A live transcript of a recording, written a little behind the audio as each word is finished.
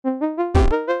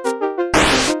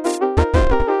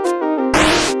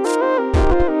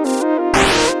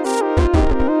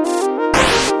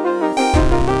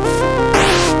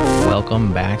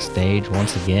Backstage.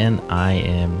 Once again, I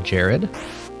am Jared.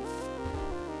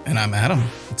 And I'm Adam.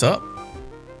 What's up?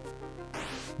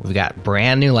 We've got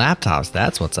brand new laptops.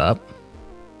 That's what's up.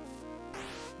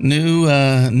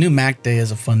 New Mac Day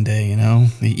is a fun day, you know?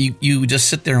 You just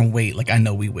sit there and wait. Like, I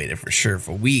know we waited for sure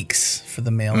for weeks for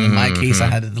the mail. In my case, I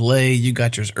had a delay. You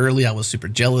got yours early. I was super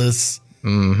jealous.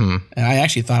 And I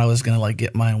actually thought I was going to like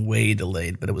get mine way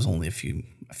delayed, but it was only a few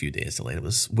days delayed. It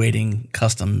was waiting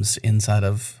customs inside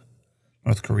of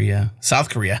South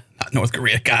Korea, not North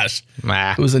Korea. Gosh,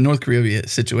 It was a North Korea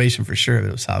situation for sure. But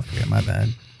it was South Korea. My bad.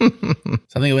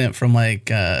 So I think it went from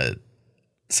like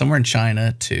somewhere in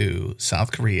China to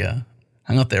South Korea,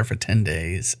 hung out there for 10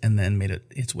 days, and then made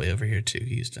its way over here to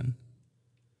Houston.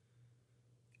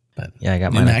 But yeah, I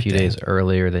got mine a few days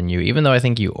earlier than you, even though I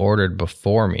think you ordered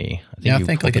before me. I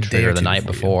think like a day or the night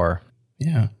before.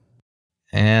 Yeah.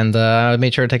 And I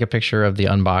made sure to take a picture of the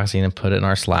unboxing and put it in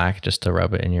our Slack just to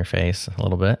rub it in your face a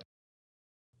little bit.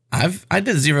 I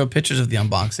did 0 pictures of the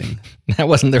unboxing. That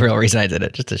wasn't the real reason I did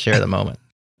it, just to share the moment.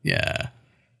 Yeah.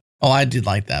 Oh, I did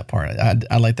like that part.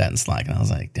 I like that in Slack, and I was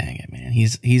like, dang it, man.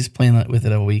 He's playing with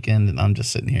it a weekend, and I'm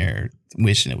just sitting here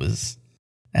wishing it was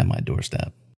at my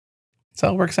doorstep. So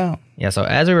it works out. Yeah, so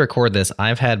as we record this,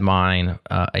 I've had mine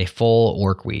a full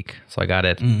work week. So I got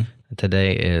it.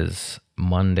 Today is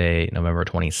Monday, November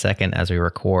 22nd, as we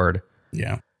record.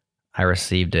 Yeah. I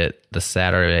received it the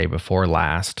Saturday before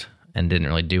last and didn't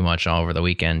really do much over the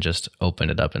weekend, just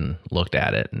opened it up and looked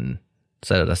at it and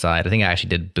set it aside. I think I actually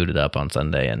did boot it up on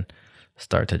Sunday and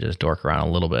start to just dork around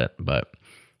a little bit, but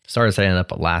started setting it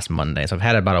up last Monday. So I've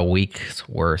had about a week's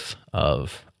worth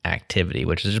of activity,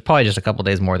 which is probably just a couple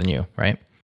days more than you, right?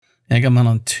 Yeah, I got mine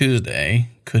on Tuesday.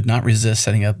 Could not resist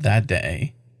setting up that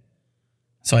day.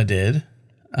 So I did.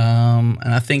 And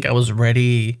I think I was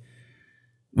ready.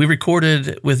 We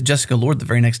recorded with Jessica Lord the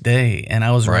very next day, and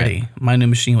I was ready. My new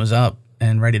machine was up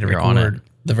and ready to record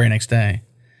the very next day.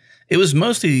 It was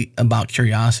mostly about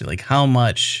curiosity, like how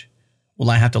much will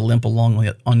I have to limp along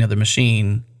on the other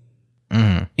machine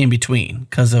in between?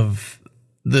 Because of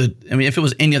if it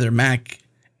was any other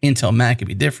Intel Mac, it'd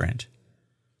be different.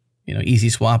 You know, easy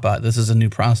swap out. This is a new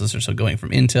processor, so going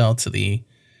from Intel to the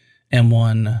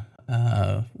M1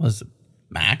 was it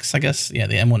Max, I guess. Yeah,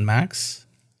 the M1 Max.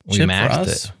 We maxed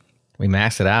it. We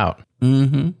maxed it out.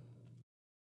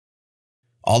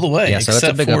 All the way. Yeah, so it's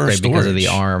a big upgrade storage. because of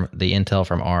the Intel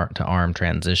from ARM to ARM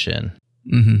transition.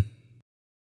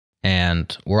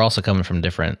 And we're also coming from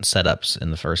different setups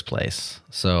in the first place.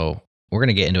 So we're going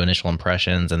to get into initial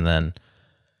impressions and then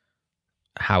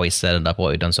how we set it up, what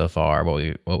we've done so far, what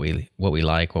we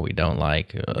like, what we don't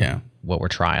like, what we're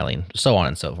trialing, so on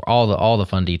and so forth. All the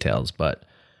fun details. But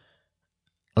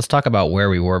let's talk about where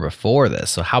we were before this.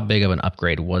 So how big of an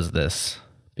upgrade was this?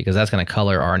 Because that's going to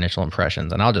color our initial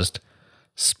impressions. And I'll just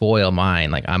spoil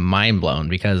mine. Like, I'm mind blown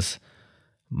because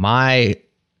my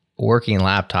working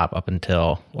laptop up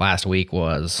until last week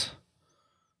was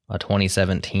a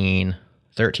 2017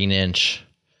 13-inch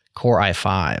Core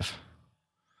i5,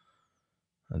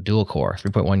 a dual core,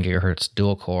 3.1 gigahertz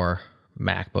dual core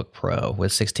MacBook Pro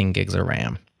with 16 gigs of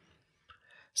RAM.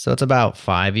 So it's about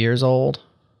 5 years old.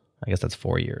 I guess that's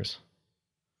 4 years.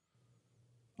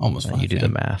 Almost 5. You do the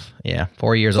math. Yeah,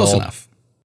 4 years Close old. Enough.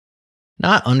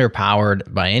 Not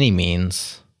underpowered by any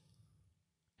means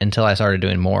until I started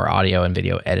doing more audio and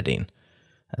video editing.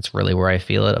 That's really where I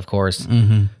feel it, of course,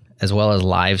 as well as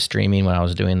live streaming when I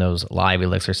was doing those live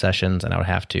Elixir sessions, and I would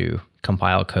have to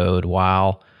compile code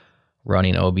while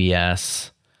running OBS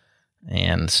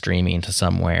and streaming to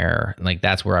somewhere. Like,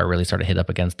 that's where I really started to hit up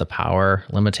against the power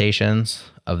limitations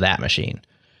of that machine.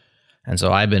 And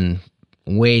so I've been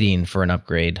waiting for an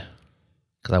upgrade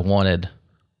because I wanted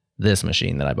this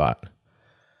machine that I bought.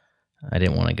 I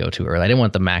didn't want to go too early. I didn't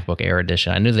want the MacBook Air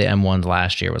edition. I knew the M1s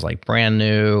last year was like brand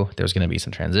new. There was going to be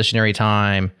some transitionary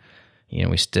time. You know,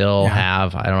 we still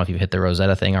have, I don't know if you've hit the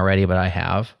Rosetta thing already, but I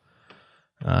have.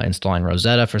 Installing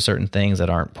Rosetta for certain things that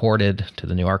aren't ported to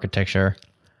the new architecture.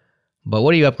 But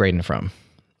what are you upgrading from?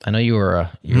 I know you were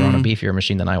on a beefier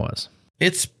machine than I was.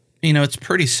 It's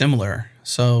pretty similar.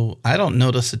 So I don't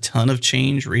notice a ton of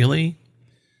change really,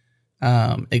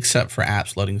 except for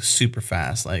apps loading super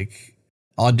fast. Like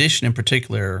Audition in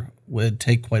particular would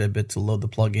take quite a bit to load the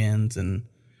plugins, and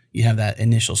you have that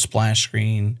initial splash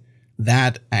screen.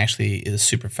 That actually is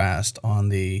super fast on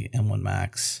the M1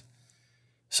 Max.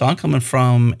 So I'm coming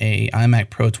from a iMac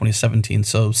Pro 2017,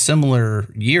 so similar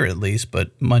year at least,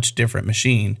 but much different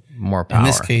machine. More power. In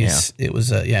this case, it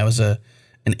was an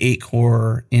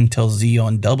 8-core Intel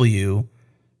Xeon W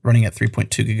running at 3.2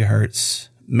 gigahertz.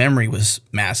 Memory was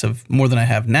massive, more than I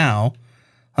have now,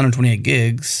 128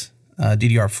 gigs,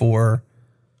 DDR4,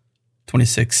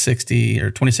 2660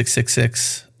 or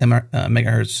 2666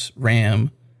 megahertz RAM.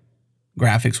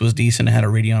 Graphics was decent. It had a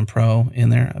Radeon Pro in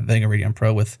there, a Vega Radeon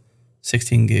Pro with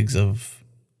 16 gigs of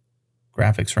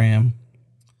graphics RAM.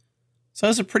 So it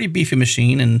was a pretty beefy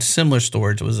machine, and similar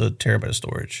storage. It was a terabyte of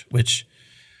storage, which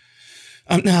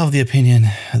I'm now of the opinion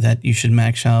that you should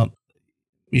max out.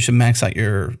 You should max out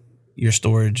your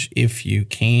storage if you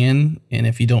can, and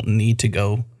if you don't need to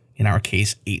go, in our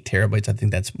case, 8 terabytes. I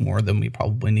think that's more than we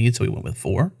probably need, so we went with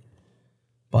 4.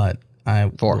 But I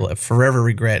will forever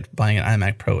regret buying an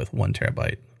iMac Pro with 1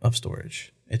 terabyte of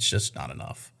storage. It's just not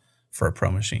enough for a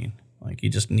pro machine. Like, you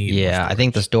just need. Yeah, I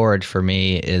think the storage for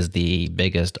me is the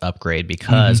biggest upgrade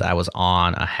because I was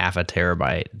on a half a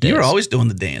terabyte disk. You were always doing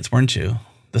the dance, weren't you?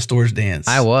 The storage dance.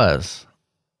 I was.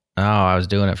 Oh, I was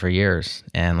doing it for years,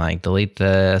 and like delete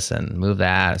this and move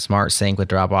that. Smart Sync with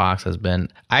Dropbox has been.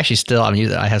 I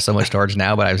have so much storage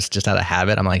now, but I was just out of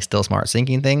habit. I'm like still smart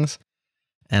syncing things,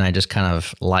 and I just kind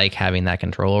of like having that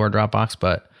control over Dropbox.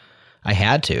 But I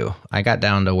had to. I got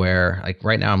down to where, like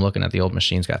right now, I'm looking at the old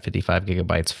machine's got 55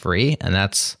 gigabytes free, and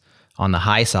that's on the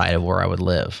high side of where I would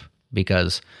live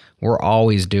because we're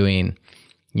always doing,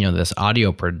 this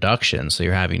audio production. So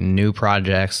you're having new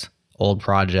projects, old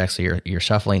projects, so you're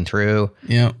shuffling through.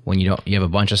 Yeah. When you have a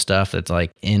bunch of stuff that's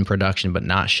like in production but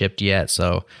not shipped yet.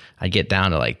 So I get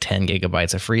down to like 10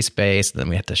 gigabytes of free space. Then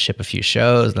we have to ship a few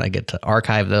shows. Then I get to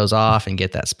archive those off and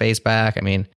get that space back. I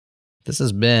mean, this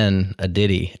has been a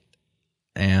ditty.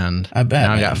 And I bet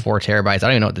now I got 4 terabytes. I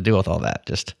don't even know what to do with all that.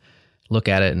 Just look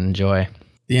at it and enjoy.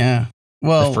 Yeah.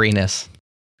 Well, the freeness.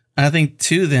 I think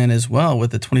too, then as well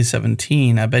with the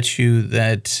 2017, I bet you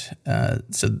that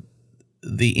so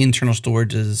the internal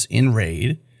storage is in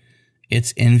RAID.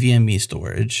 It's NVMe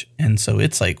storage, and so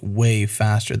it's like way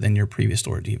faster than your previous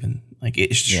storage. Even like it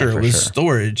was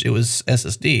storage, it was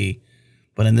SSD,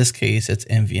 but in this case, it's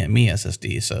NVMe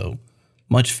SSD. So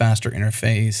much faster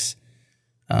interface.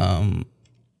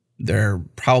 They're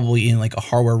probably in like a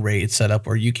hardware RAID setup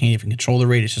where you can't even control the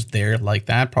RAID. It's just there like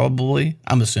that, probably.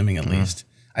 I'm assuming at least.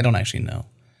 I don't actually know.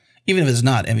 Even if it's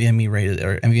not NVMe RAID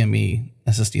or NVMe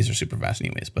SSDs are super fast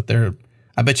anyways. But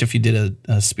I bet you if you did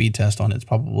a speed test on it, it's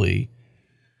probably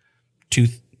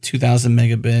 2,000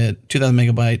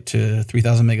 megabyte to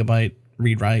 3,000 megabyte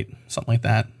read write, something like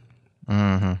that.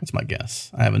 That's my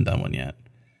guess. I haven't done one yet.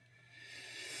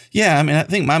 Yeah, I mean, I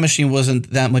think my machine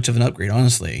wasn't that much of an upgrade,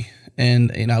 honestly.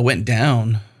 And I went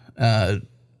down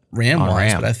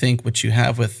RAM-wise, but I think what you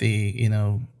have with the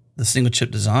single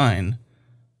chip design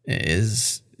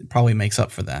is probably makes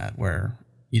up for that, where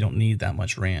you don't need that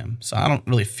much RAM. So I don't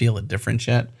really feel a difference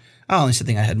yet. I honestly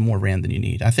think I had more RAM than you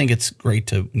need. I think it's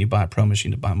great when you buy a pro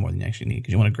machine to buy more than you actually need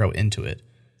because you want to grow into it.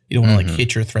 You don't want to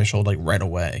hit your threshold like right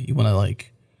away. You want to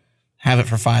have it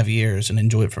for 5 years and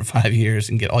enjoy it for 5 years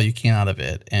and get all you can out of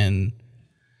it and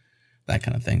that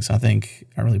kind of thing. So I think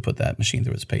I really put that machine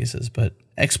through its paces. But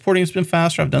exporting has been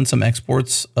faster. I've done some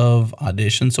exports of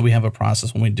Audition. So we have a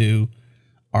process when we do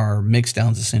our mix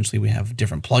downs. Essentially, we have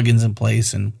different plugins in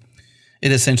place, and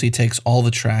it essentially takes all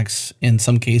the tracks. In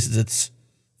some cases, it's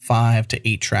 5 to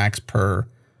 8 tracks per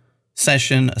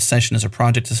session. A session is a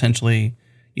project, essentially.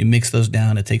 You mix those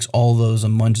down. It takes all those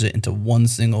and munges it into one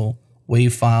single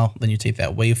WAV file. Then you take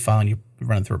that WAV file and you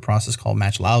run it through a process called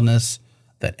match loudness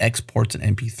that exports an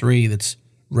MP3 that's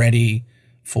ready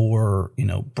for,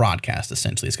 broadcast,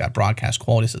 essentially. It's got broadcast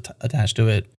qualities attached to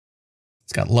it.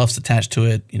 It's got LUFS attached to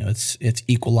it. It's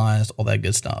equalized, all that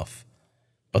good stuff.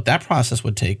 But that process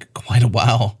would take quite a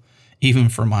while, even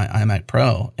for my iMac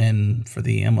Pro. And for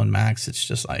the M1 Max, it's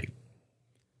just like,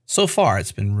 so far,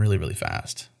 it's been really, really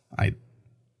fast. I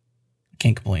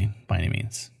can't complain by any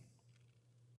means.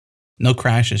 No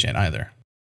crashes yet either.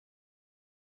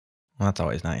 Well, that's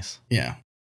always nice. Yeah.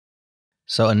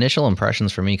 So initial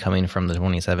impressions for me coming from the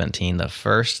 2017, the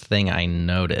first thing I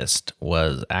noticed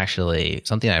was actually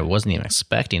something I wasn't even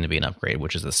expecting to be an upgrade,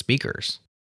 which is the speakers.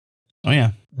 Oh,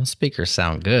 yeah. The speakers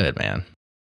sound good, man.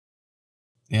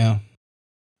 Yeah.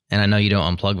 And I know you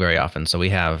don't unplug very often, so we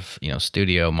have,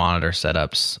 studio monitor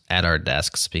setups at our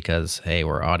desks because, hey,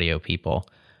 we're audio people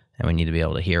and we need to be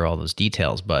able to hear all those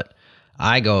details. But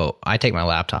I take my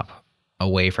laptop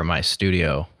away from my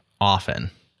studio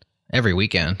often, every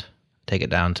weekend. Take it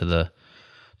down to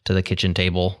the kitchen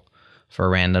table for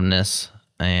randomness,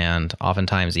 and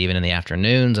oftentimes even in the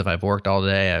afternoons, if I've worked all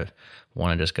day, I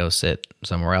want to just go sit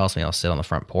somewhere else. Maybe I'll sit on the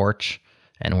front porch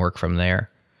and work from there.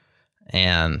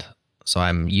 And so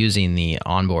I'm using the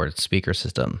onboard speaker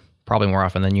system probably more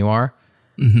often than you are.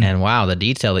 Mm-hmm. And wow, the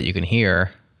detail that you can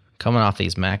hear coming off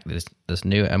these this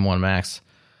new M1 Max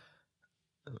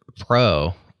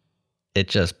Pro it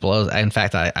just blows. In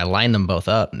fact, I lined them both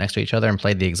up next to each other and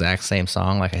played the exact same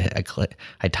song. Like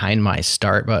I timed my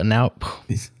start button out.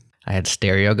 I had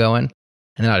stereo going,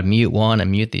 and then I'd mute one and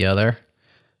mute the other.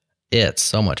 It's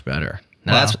so much better.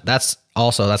 Now Wow. that's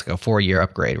like a 4-year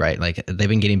upgrade, right? Like they've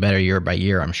been getting better year by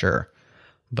year, I'm sure.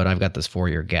 But I've got this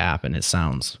 4-year gap, and it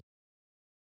sounds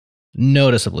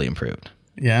noticeably improved.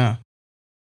 Yeah.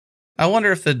 I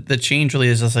wonder if the change really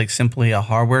is just like simply a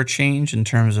hardware change in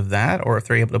terms of that, or if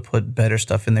they're able to put better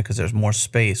stuff in there because there's more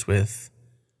space with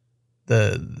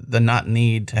the not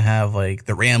need to have like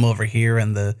the RAM over here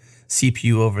and the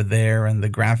CPU over there and the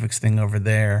graphics thing over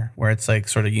there, where it's like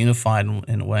sort of unified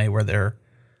in a way where their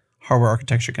hardware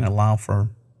architecture can allow for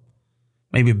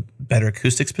maybe better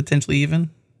acoustics potentially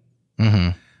even.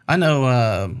 Mm-hmm. I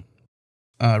know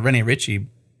Rene Ritchie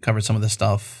covered some of this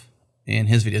stuff in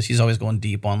his videos. He's always going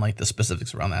deep on like the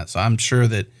specifics around that. So I'm sure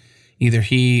that either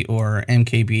he or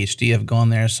MKBHD have gone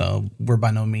there. So we're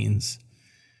by no means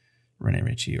Rene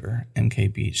Ritchie or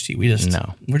MKBHD.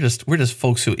 We're just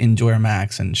folks who enjoy our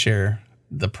Macs and share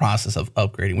the process of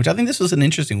upgrading, which I think this was an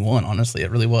interesting one. Honestly,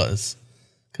 it really was,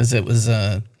 because it was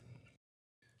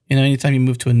anytime you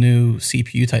move to a new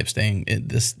CPU type thing,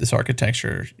 this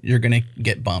architecture, you're gonna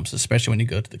get bumps, especially when you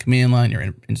go to the command line.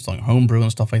 You're installing Homebrew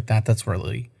and stuff like that. That's where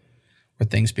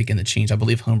things begin to change. I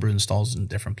believe Homebrew installs in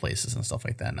different places and stuff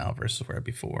like that now versus where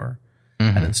before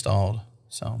had installed.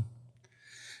 So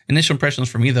initial impressions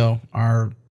for me, though,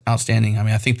 are outstanding. I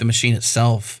mean, I think the machine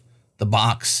itself, the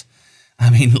box, I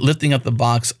mean, lifting up the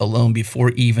box alone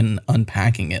before even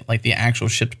unpacking it, like the actual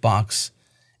shipped box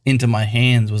into my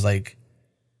hands was like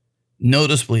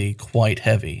noticeably quite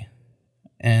heavy.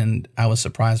 And I was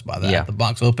surprised by that. Yeah. The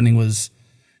box opening was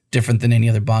different than any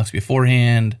other box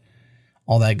beforehand.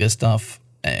 All that good stuff.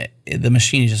 The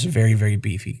machine is just very, very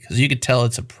beefy, because you could tell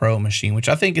it's a pro machine, which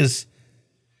I think is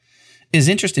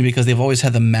interesting because they've always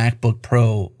had the MacBook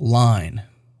Pro line,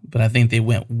 but I think they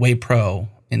went way pro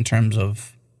in terms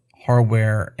of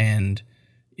hardware, and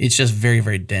it's just very,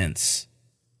 very dense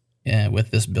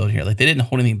with this build here. Like they didn't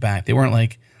hold anything back. They weren't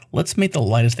like, let's make the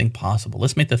lightest thing possible.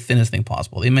 Let's make the thinnest thing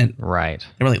possible. They meant Right.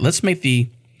 They were like, let's make the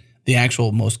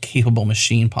actual most capable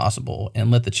machine possible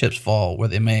and let the chips fall where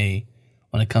they may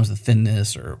when it comes to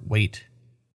thinness or weight.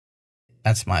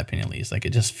 That's my opinion, at least. Like, it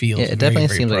just feels It definitely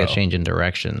seems like a change in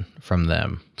direction from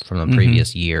the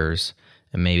previous years,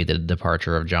 and maybe the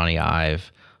departure of Johnny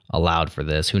Ive allowed for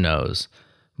this. Who knows?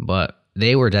 But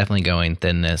they were definitely going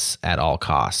thinness at all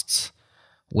costs,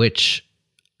 which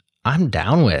I'm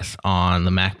down with on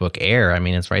the MacBook Air. I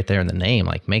mean, it's right there in the name.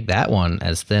 Like, make that one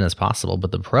as thin as possible.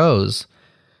 But the Pros,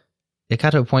 it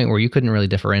got to a point where you couldn't really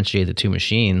differentiate the two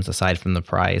machines aside from the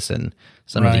price and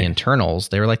some of the internals.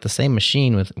 They were like the same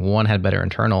machine, with one had better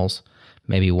internals,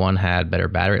 maybe one had better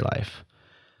battery life.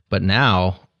 But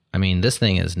now, I mean, this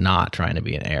thing is not trying to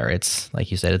be an Air. It's,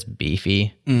 like you said, it's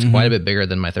beefy. It's quite a bit bigger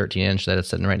than my 13-inch that it's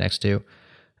sitting right next to.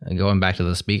 And going back to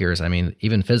the speakers, I mean,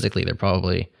 even physically, they're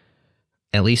probably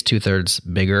at least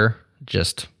 2/3 bigger,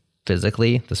 just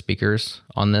physically, the speakers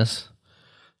on this.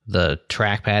 The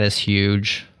trackpad is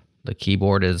huge. The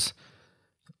keyboard is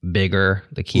bigger.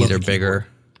 The keys are bigger.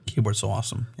 Keyboard's so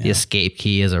awesome. Yeah. The escape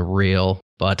key is a real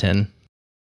button.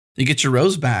 You get your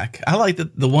rows back. I like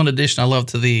the one addition I love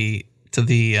to the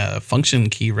function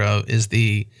key row is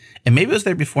and maybe it was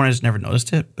there before and I just never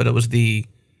noticed it, but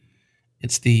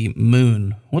it's the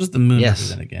moon. What does the moon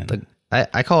represent again?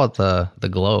 I call it the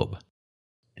globe.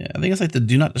 Yeah, I think it's like the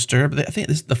do not disturb. I think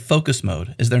the focus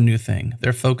mode is their new thing.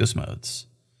 Their focus modes.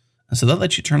 And so that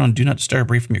lets you turn on do not disturb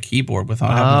right from your keyboard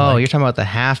without having you're talking about the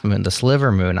half moon, the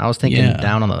sliver moon. I was thinking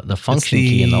down on the function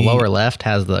key in the lower left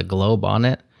has the globe on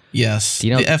it. Yes. Do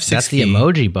you know, the F6 that's key. the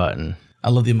emoji button. I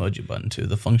love the emoji button too.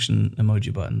 The function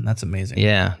emoji button. That's amazing.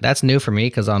 Yeah, that's new for me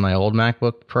because on my old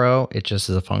MacBook Pro, it just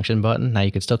is a function button. Now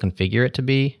you could still configure it to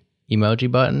be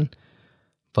emoji button,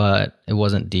 but it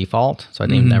wasn't default, so I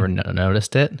didn't never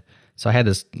noticed it. So I had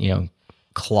this,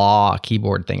 claw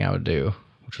keyboard thing I would do,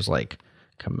 which was like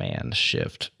Command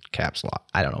Shift caps lock.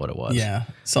 I don't know what it was. Yeah,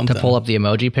 something to pull up the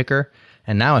emoji picker,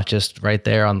 and now it's just right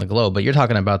there on the globe. But you're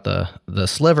talking about the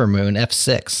sliver moon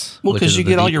F6. Well, because you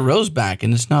get all your rows back,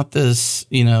 and it's not this,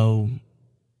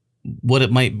 what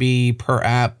it might be per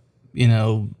app,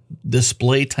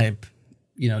 display type,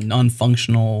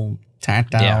 non-functional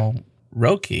tactile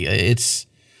row key. It's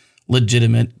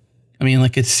legitimate. I mean,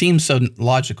 like, it seems so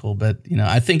logical, but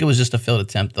I think it was just a failed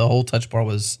attempt. The whole touch bar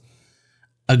was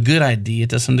a good idea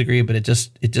to some degree, but it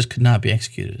just could not be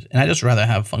executed. And I just rather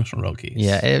have functional row keys.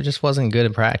 Yeah, it just wasn't good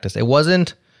in practice. It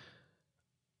wasn't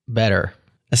better.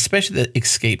 Especially the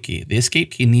escape key. The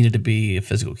escape key needed to be a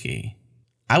physical key.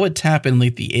 I would tap in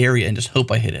like the area and just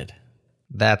hope I hit it.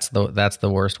 That's the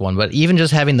worst one. But even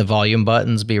just having the volume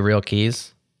buttons be real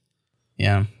keys.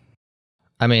 Yeah.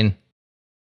 I mean,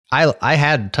 I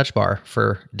had Touch Bar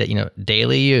for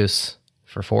daily use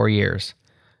for 4 years,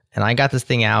 and I got this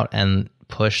thing out and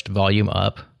pushed volume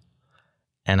up,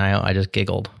 and I just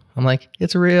giggled. I'm like,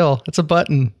 it's real. It's a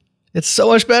button. It's so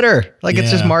much better. Like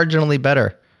it's just marginally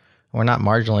better, or not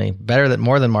marginally better,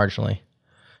 more than marginally,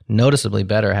 noticeably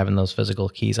better having those physical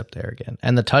keys up there again.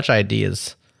 And the Touch ID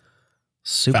is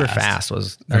super fast.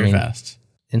 Very fast,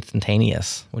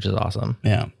 instantaneous, which is awesome.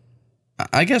 Yeah.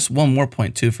 I guess one more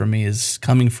point too for me is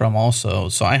coming from also.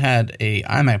 So I had a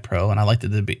iMac Pro, and I like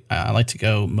to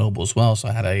go mobile as well. So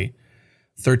I had a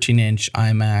 13-inch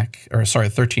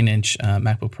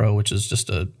MacBook Pro, which is just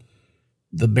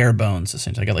the bare bones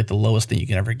essentially. I got like the lowest thing you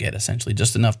can ever get, essentially,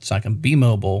 just enough so I can be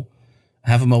mobile,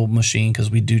 have a mobile machine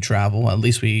because we do travel. At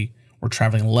least we're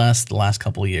traveling less the last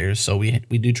couple of years, so we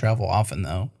do travel often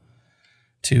though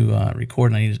to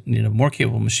record. And I need a more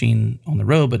capable machine on the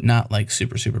road, but not like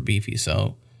super, super beefy.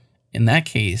 So in that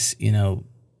case,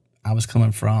 I was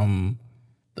coming from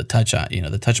the Touch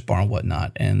Bar and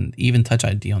whatnot, and even Touch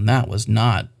ID on that was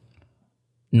not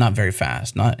very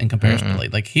fast, not in comparison to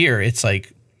like here, it's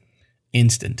like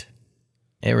instant.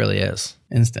 It really is.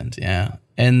 Instant, yeah.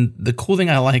 And the cool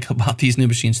thing I like about these new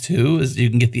machines too is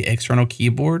you can get the external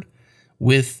keyboard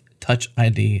with Touch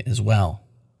ID as well.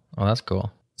 Oh, that's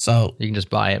cool. So you can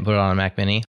just buy it and put it on a Mac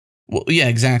Mini? Well, yeah,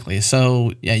 exactly.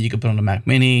 So yeah, you could put it on a Mac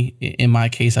Mini. In my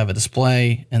case, I have a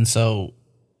display, and so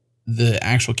the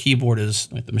actual keyboard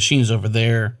is like the machine's over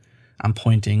there. I'm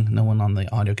pointing. No one on the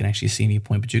audio can actually see me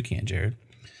point, but you can, Jared.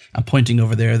 I'm pointing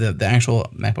over there. The actual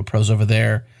MacBook Pro's over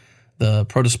there. The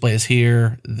Pro display is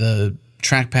here. The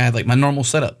trackpad, like my normal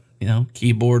setup,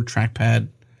 keyboard, trackpad,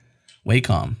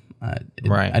 Wacom.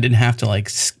 Right. I didn't have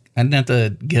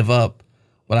to give up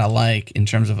what I like in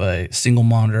terms of a single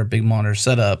monitor, big monitor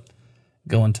setup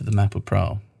going to the MacBook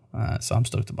Pro. So I'm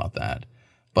stoked about that.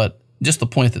 But just the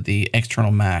point that the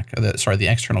external the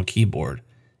external keyboard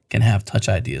can have Touch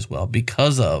ID as well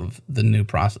because of the new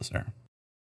processor.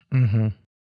 Mm-hmm.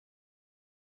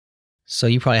 So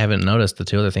you probably haven't noticed the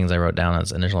two other things I wrote down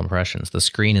as initial impressions. The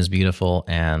screen is beautiful,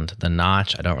 and the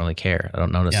notch, I don't really care. I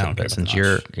don't notice it, but since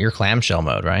you're clamshell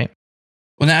mode, right?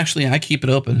 Well, actually, I keep it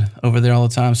open over there all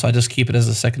the time, so I just keep it as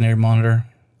a secondary monitor.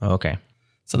 Oh, okay.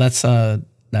 So that's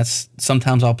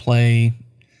sometimes I'll play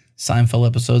Seinfeld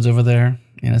episodes over there,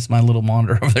 and it's my little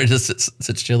monitor over there just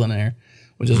sits chilling there,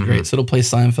 which is great. So it'll play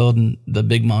Seinfeld, and the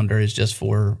big monitor is just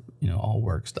for all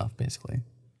work stuff basically,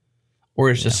 or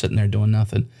it's just sitting there doing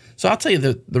nothing. So I'll tell you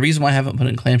the reason why I haven't put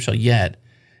it in clamshell yet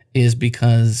is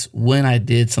because when I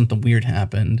did, something weird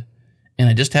happened, and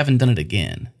I just haven't done it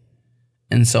again.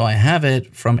 And so I have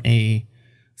it from a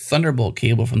Thunderbolt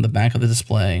cable from the back of the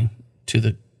display to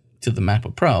the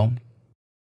MacBook Pro,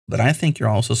 but I think you're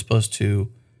also supposed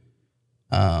to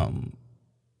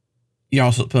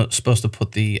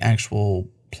put the actual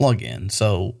plug in,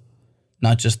 so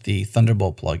not just the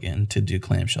Thunderbolt plug in to do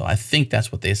clamshell. I think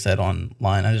that's what they said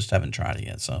online. I just haven't tried it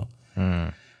yet, so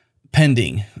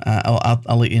pending.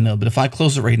 I'll let you know. But if I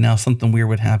close it right now, something weird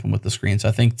would happen with the screen. So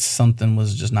I think something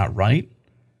was just not right.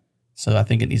 So I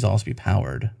think it needs to also be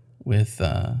powered with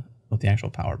the actual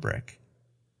power brick,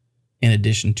 in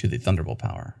addition to the Thunderbolt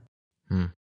power.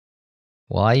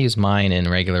 Well, I use mine in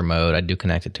regular mode. I do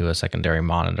connect it to a secondary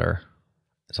monitor,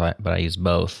 but I use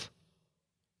both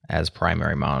as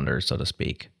primary monitors, so to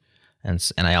speak. And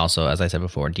I also, as I said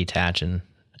before, detach and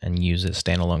use it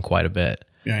standalone quite a bit.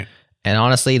 Right. And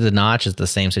honestly, the notch is the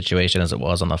same situation as it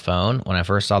was on the phone. When I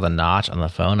first saw the notch on the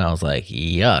phone, I was like,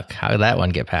 yuck, how did that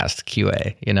one get past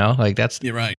QA? You're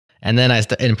right. And then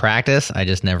in practice, I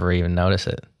just never even notice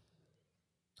it.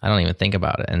 I don't even think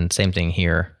about it. And same thing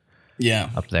here. Yeah.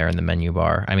 Up there in the menu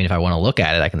bar. I mean, if I want to look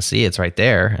at it, I can see it's right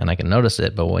there and I can notice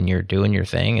it. But when you're doing your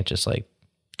thing, it just like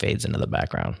fades into the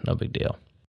background. No big deal.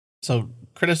 So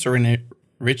credits to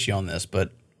Richie on this,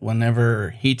 but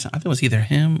whenever I think it was either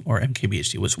him or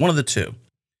MKBHD, was one of the two.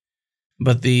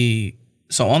 But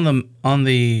on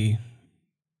the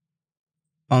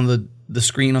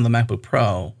screen on the MacBook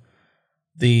Pro,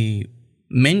 the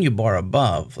menu bar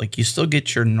above, like you still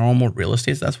get your normal real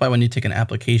estate. So that's why when you take an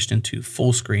application into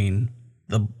full screen,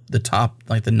 the top,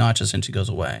 like the notch essentially goes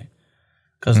away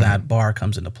because that bar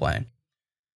comes into play.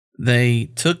 They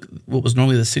took what was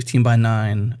normally the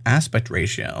 16:9 aspect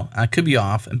ratio. I could be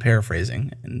off and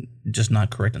paraphrasing and just not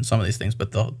correct on some of these things,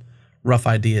 but the rough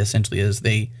idea essentially is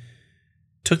they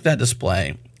took that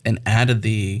display and added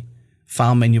the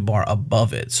file menu bar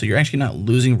above it. So you're actually not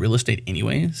losing real estate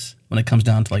anyways when it comes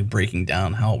down to like breaking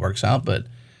down how it works out. But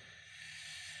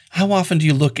How often do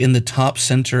you look in the top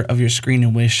center of your screen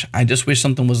and I just wish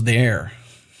something was there,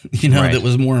 Right. that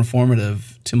was more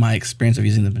informative to my experience of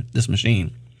using this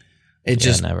machine? It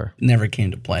just never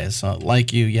came to play. So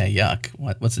like you, yuck.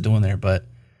 What's it doing there? But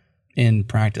in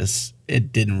practice,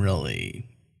 it didn't really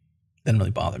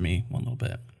bother me one little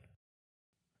bit.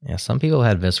 Yeah, some people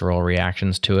had visceral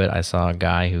reactions to it. I saw a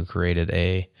guy who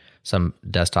created some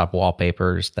desktop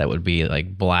wallpapers that would be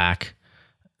like black,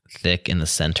 thick in the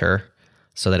center,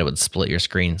 so that it would split your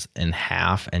screens in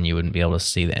half, and you wouldn't be able to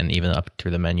see it, and even up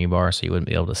through the menu bar, so you wouldn't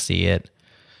be able to see it.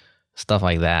 Stuff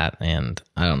like that, and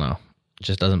I don't know, it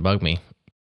just doesn't bug me.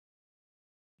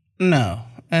 No,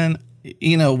 and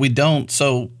we don't.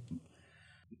 So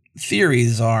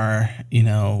theories are,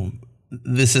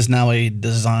 this is now a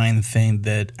design thing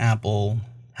that Apple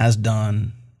has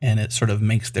done, and it sort of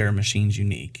makes their machines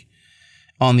unique.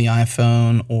 On the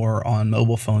iPhone or on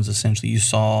mobile phones, essentially, you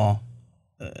saw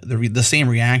the same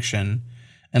reaction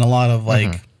and a lot of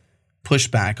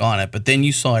pushback on it. But then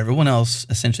you saw everyone else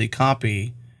essentially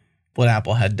copy what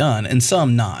Apple had done, and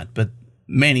some not, but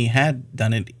many had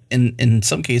done it. In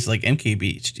some cases, like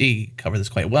MKBHD covered this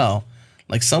quite well.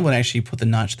 Like someone actually put the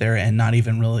notch there and not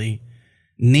even really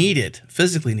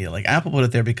physically need it. Like Apple put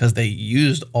it there because they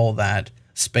used all that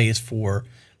space for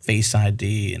Face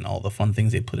ID and all the fun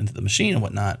things they put into the machine and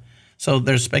whatnot. So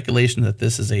there's speculation that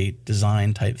this is a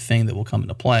design type thing that will come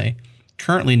into play.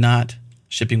 Currently not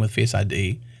shipping with Face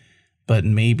ID, but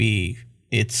maybe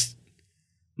it's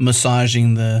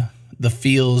massaging the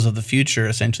feels of the future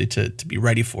essentially to be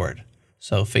ready for it.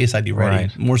 So Face ID ready,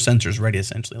 right. More sensors ready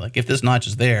essentially. Like if this notch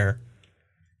is there,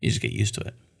 you just get used to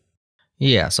it.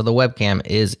 Yeah, so the webcam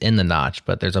is in the notch,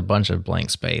 but there's a bunch of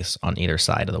blank space on either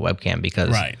side of the webcam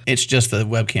because... Right. It's just the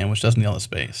webcam, which doesn't need all the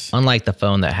space. Unlike the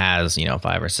phone that has,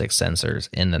 5 or 6 sensors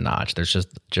in the notch, there's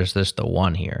just the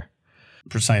one here.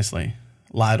 Precisely.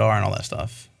 LiDAR and all that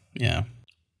stuff. Yeah.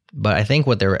 But I think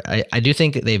I do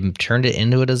think they've turned it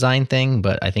into a design thing,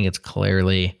 but I think it's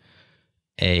clearly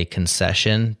a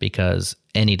concession because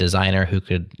any designer who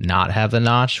could not have the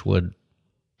notch would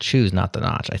choose not the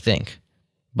notch, I think.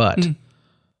 But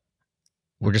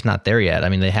we're just not there yet. I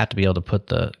mean, they have to be able to put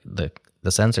the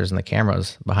sensors and the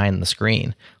cameras behind the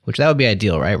screen, which that would be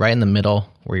ideal, right? Right in the middle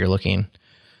where you're looking,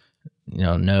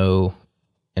 no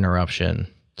interruption,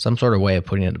 some sort of way of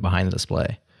putting it behind the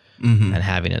display and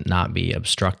having it not be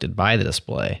obstructed by the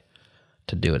display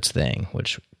to do its thing,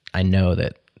 which I know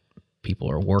that people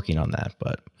are working on that.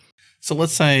 But so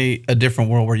let's say a different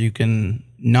world where you can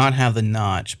not have the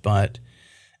notch, but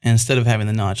instead of having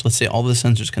the notch, let's say all the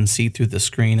sensors can see through the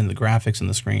screen and the graphics in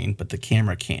the screen, but the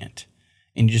camera can't.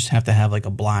 And you just have to have like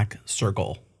a black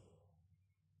circle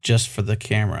just for the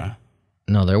camera.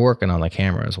 No, they're working on the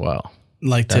camera as well.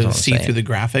 Like to see through the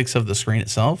graphics of the screen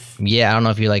itself? Yeah, I don't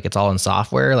know if it's all in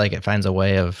software, like it finds a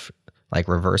way of like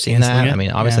reversing that. I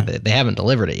mean, obviously they haven't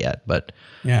delivered it yet, but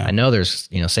I know there's,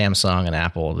 Samsung and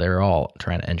Apple, they're all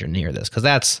trying to engineer this because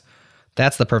that's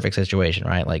the perfect situation,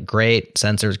 right? Like great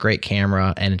sensors, great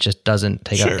camera, and it just doesn't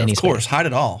take up any space. Of course, hide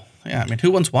it all. Yeah, I mean, who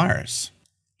wants wires?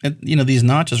 And, these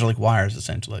notches are like wires,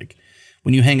 essentially. Like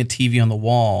when you hang a TV on the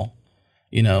wall,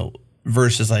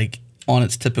 versus like on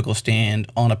its typical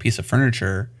stand on a piece of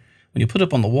furniture, when you put it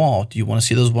up on the wall, do you want to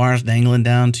see those wires dangling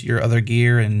down to your other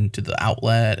gear and to the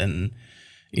outlet? And,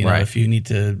 if you need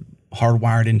to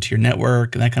hardwire it into your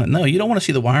network and that kind of, no, you don't want to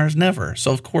see the wires, never.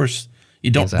 So, of course, you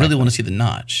don't really want to see the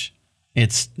notch.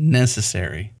 It's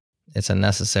necessary. It's a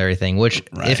necessary thing, which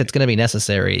if it's going to be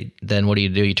necessary, then what do?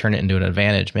 You turn it into an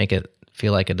advantage, make it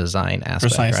feel like a design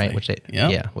aspect, Precisely. Right?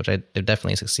 Which they've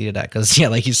definitely succeeded at because,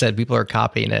 like you said, people are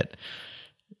copying it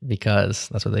because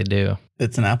that's what they do.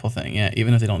 It's an Apple thing, yeah.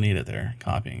 Even if they don't need it, they're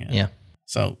copying it. Yeah.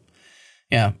 So,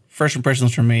 yeah, first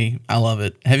impressions from me, I love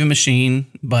it. Heavy machine,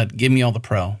 but give me all the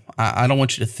pro. I don't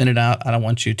want you to thin it out. I don't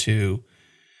want you to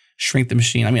shrink the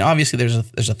machine. I mean, obviously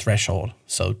there's a threshold,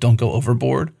 so don't go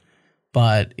overboard.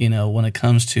 But, when it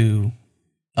comes to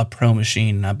a pro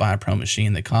machine, and I buy a pro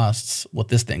machine that costs what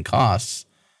this thing costs,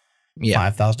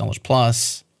 $5,000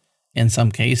 plus, in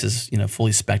some cases,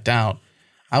 fully spec'd out,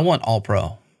 I want all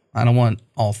pro. I don't want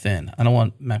all thin. I don't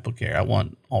want MacBook Air. I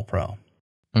want all pro.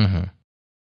 Mm-hmm.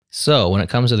 So when it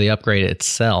comes to the upgrade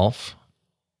itself,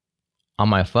 on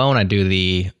my phone, I do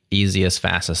the easiest,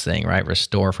 fastest thing, right?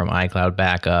 Restore from iCloud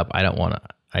backup. I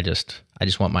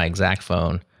just want my exact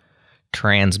phone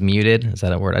transmuted. Is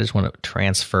that a word? I just want it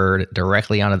transferred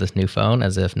directly onto this new phone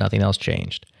as if nothing else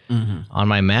changed. Mm-hmm. On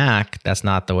my Mac, that's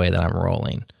not the way that I'm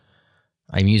rolling.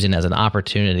 I'm using it as an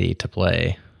opportunity to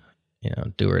play,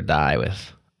 do or die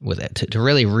with it, to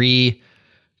really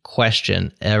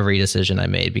re-question every decision I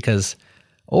made, because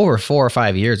over 4 or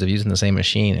 5 years of using the same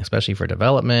machine, especially for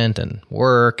development and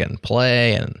work and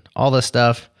play and all this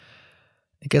stuff,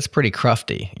 it gets pretty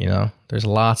crufty, you know? There's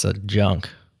lots of junk.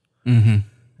 Mm-hmm.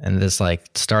 And this like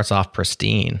starts off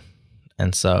pristine.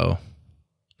 And so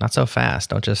not so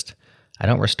fast. I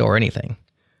don't restore anything.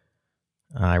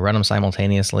 I run them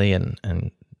simultaneously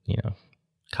and you know,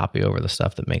 copy over the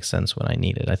stuff that makes sense when I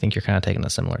need it. I think you're kind of taking a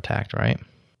similar tact, right?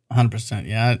 100%.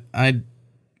 Yeah.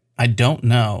 I don't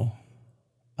know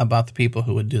about the people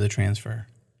who would do the transfer.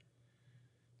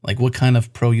 Like what kind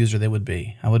of pro user they would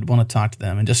be. I would want to talk to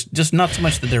them, and just not so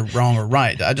much that they're wrong or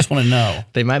right. I just want to know.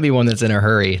 They might be one that's in a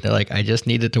hurry. They're like, I just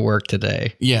need it to work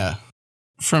today. Yeah.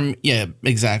 Yeah,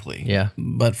 exactly. Yeah.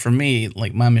 But for me,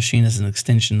 like my machine is an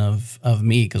extension of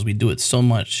me because we do it so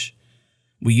much.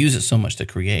 We use it so much to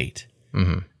create.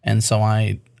 Mm-hmm. And so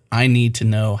I need to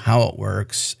know how it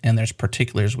works. And there's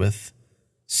particulars with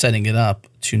setting it up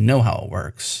to know how it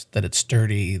works, that it's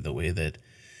sturdy, the way that,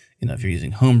 you know, if you're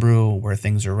using Homebrew, where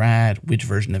things are at, which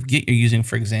version of Git you're using,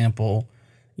 for example,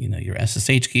 you know, your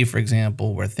SSH key, for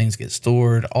example, where things get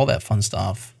stored, all that fun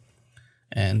stuff.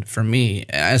 And for me,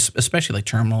 especially like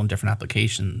terminal and different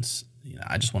applications, you know,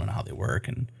 I just want to know how they work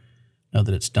and know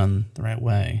that it's done the right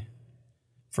way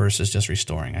versus just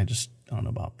restoring. I just don't know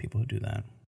about people who do that.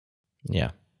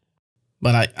 Yeah.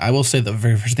 But I will say the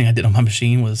very first thing I did on my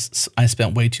machine was I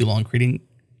spent way too long creating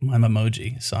my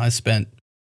Memoji. So I spent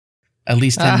at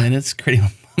least 10 minutes creating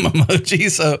a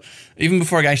Memoji. So even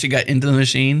before I actually got into the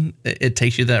machine, it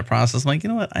takes you that process. I'm like, you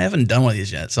know what? I haven't done one of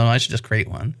these yet, so I should just create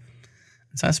one.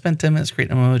 So I spent 10 minutes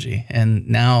creating an emoji, and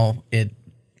now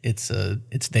it's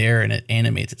there and it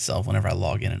animates itself whenever I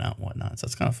log in and out and whatnot. So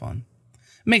it's kind of fun.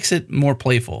 It makes it more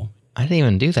playful. I didn't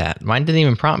even do that. Mine didn't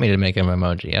even prompt me to make an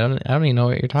emoji. I don't even know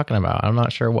what you're talking about. I'm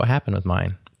not sure what happened with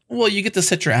mine. Well, you get to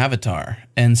set your avatar,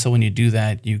 and so when you do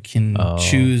that, you can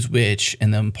choose which,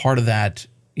 and then part of that,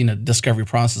 you know, discovery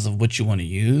process of what you want to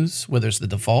use, whether it's the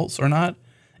defaults or not,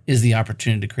 is the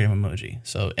opportunity to create an emoji.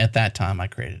 So at that time, I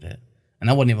created it. And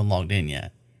I wasn't even logged in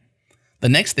yet. The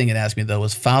next thing it asked me, though,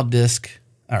 was file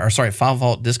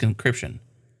vault disk encryption.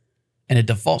 And it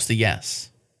defaults to yes.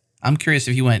 I'm curious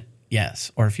if you went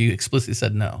yes or if you explicitly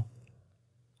said no.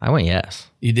 I went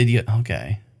yes. You did?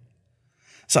 Okay.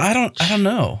 So I don't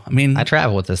know. I mean, I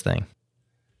travel with this thing.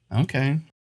 Okay.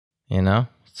 You know,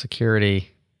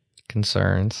 security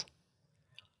concerns.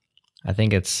 I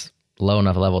think it's low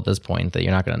enough level at this point that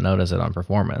you're not going to notice it on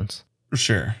performance.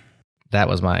 Sure. That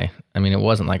was it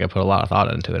wasn't like I put a lot of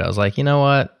thought into it. I was like, you know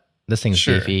what? This thing's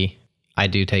beefy. I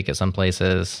do take it some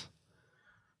places.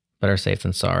 Better safe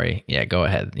than sorry. Yeah, go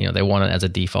ahead. You know, they want it as a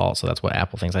default, so that's what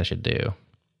Apple thinks I should do.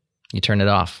 You turn it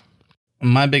off.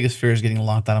 My biggest fear is getting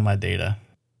locked out of my data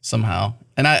somehow.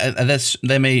 And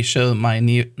that may show my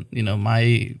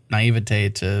naivete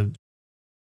to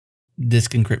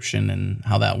disk encryption and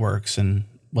how that works and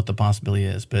what the possibility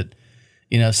is. But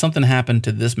you know, if something happened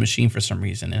to this machine for some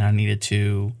reason and I needed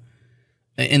to,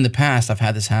 in the past, I've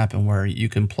had this happen where you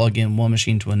can plug in one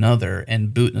machine to another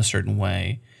and boot in a certain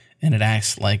way, and it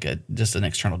acts like just an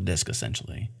external disk,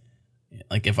 essentially.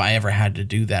 Like if I ever had to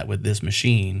do that with this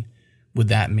machine, would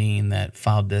that mean that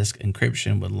file disk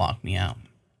encryption would lock me out?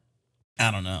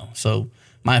 I don't know. So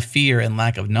my fear and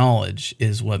lack of knowledge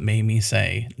is what made me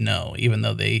say no, even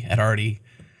though they had already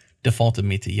defaulted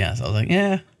me to yes. I was like,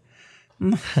 yeah.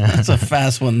 That's a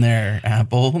fast one there,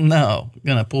 Apple. No, I'm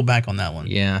going to pull back on that one.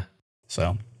 Yeah.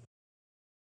 So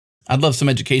I'd love some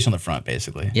education on the front,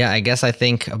 basically. Yeah, I guess I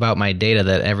think about my data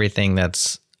that everything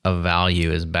that's of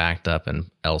value is backed up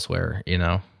and elsewhere, you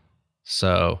know?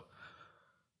 So,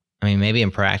 I mean, maybe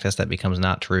in practice that becomes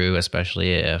not true,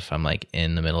 especially if I'm like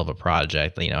in the middle of a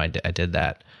project. You know, I did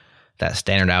that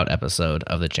standard out episode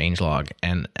of the changelog.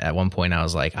 And at one point I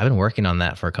was like, I've been working on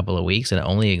that for a couple of weeks and it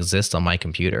only exists on my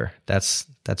computer. That's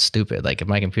stupid. Like if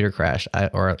my computer crashed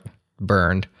or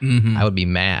burned, I would be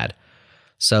mad.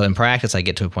 So in practice, I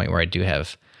get to a point where I do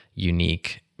have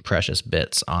unique, precious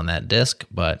bits on that disk.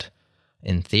 But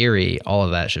in theory, all of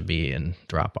that should be in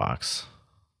Dropbox.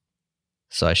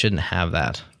 So I shouldn't have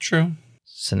that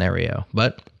scenario.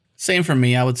 But same for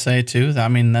me, I would say too. I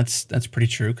mean, that's pretty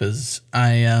true because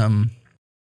I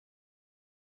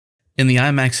in the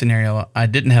iMac scenario, I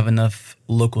didn't have enough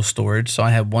local storage, so I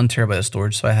had 1 terabyte of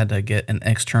storage. So I had to get an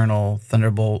external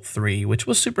Thunderbolt 3, which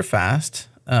was super fast.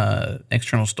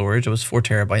 External storage, it was 4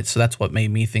 terabytes. So that's what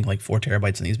made me think like 4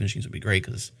 terabytes in these machines would be great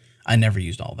because I never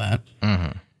used all that,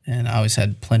 and I always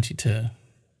had plenty to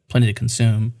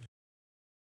consume.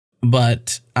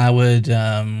 But I would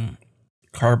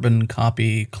carbon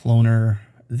copy cloner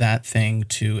that thing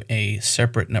to a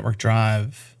separate network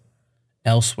drive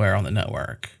elsewhere on the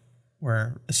network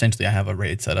where essentially I have a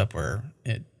RAID setup where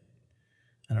I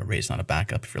know RAID's not a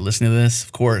backup. If you're listening to this,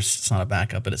 of course, it's not a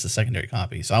backup, but it's a secondary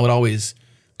copy. So I would always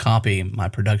copy my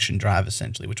production drive,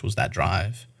 essentially, which was that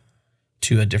drive,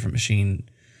 to a different machine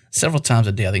several times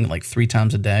a day. I think like 3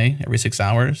 times a day, every 6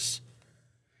 hours.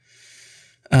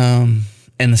 And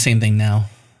the same thing now,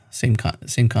 same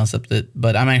concept.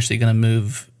 But I'm actually going to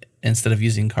move, instead of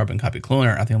using Carbon Copy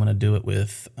Cloner, I think I'm going to do it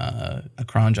with a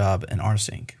cron job and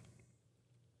rsync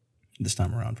this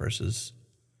time around versus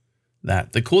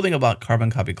that. The cool thing about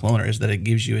Carbon Copy Cloner is that it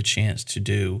gives you a chance to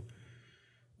do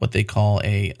what they call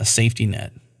a safety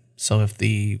net. So if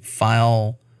the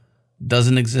file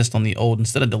doesn't exist on the old,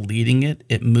 instead of deleting it,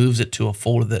 it moves it to a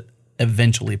folder that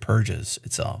eventually purges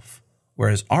itself.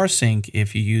 Whereas rsync,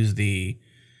 if you use the,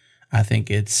 I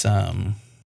think it's,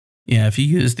 if you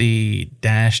use the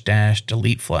 --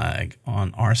 delete flag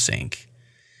on rsync,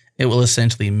 it will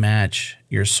essentially match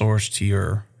your source to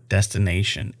your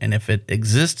destination. And if it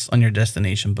exists on your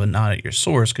destination but not at your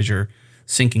source, because you're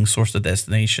syncing source to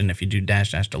destination, if you do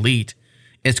 -- delete,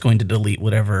 it's going to delete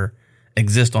whatever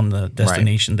exists on the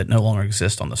destination that no longer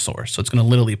exists on the source. So it's going to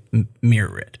literally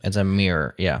mirror it. It's a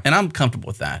mirror, yeah. And I'm comfortable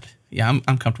with that. Yeah,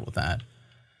 I'm comfortable with that.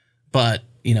 But,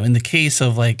 in the case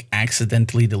of like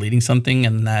accidentally deleting something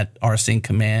and that rsync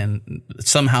command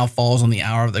somehow falls on the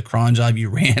hour of the cron job you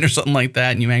ran or something like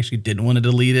that, and you actually didn't want to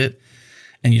delete it,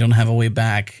 and you don't have a way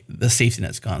back, the safety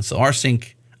net's gone. So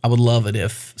rsync, I would love it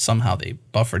if somehow they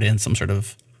buffered in some sort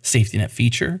of safety net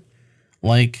feature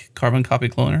like Carbon Copy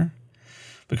Cloner.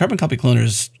 But Carbon Copy Cloner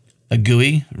is a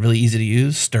GUI, really easy to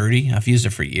use, sturdy. I've used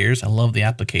it for years. I love the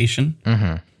application.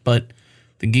 Mm-hmm. But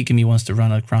the geek in me wants to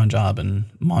run a cron job and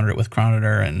monitor it with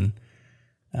Chronitor and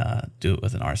do it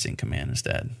with an rsync command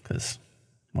instead, because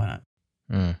why not?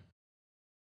 Mm.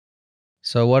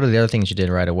 So what are the other things you did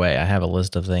right away? I have a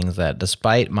list of things that,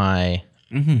 despite my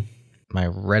my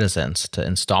reticence to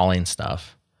installing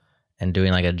stuff and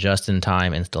doing like a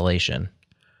just-in-time installation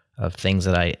of things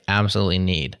that I absolutely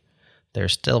need,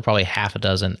 there's still probably half a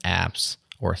dozen apps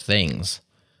or things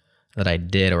that I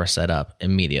did or set up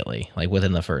immediately, like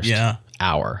within the first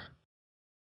hour.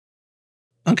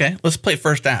 Okay, let's play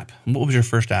first app. What was your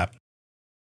first app?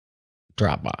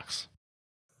 Dropbox.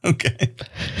 Okay.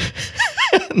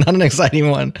 Not an exciting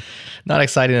one. Not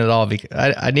exciting at all, because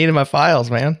I needed my files,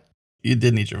 man. You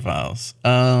did need your files.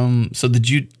 So did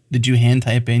you hand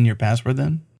type in your password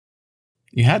then?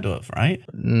 You had to have, right?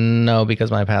 No,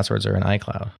 because my passwords are in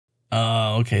iCloud.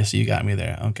 Oh, okay. So you got me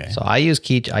there. Okay. So I use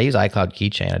iCloud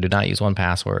Keychain. I do not use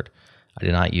 1Password. I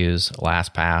do not use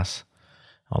LastPass,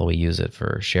 although we use it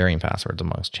for sharing passwords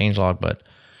amongst changelog. But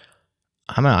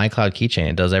I'm an iCloud Keychain.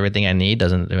 It does everything I need.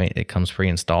 It comes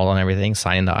pre-installed on everything.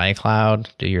 Sign into iCloud,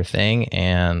 do your thing,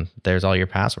 and there's all your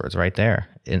passwords right there,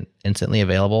 instantly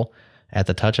available at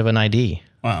the touch of an ID.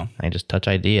 Wow. I just touch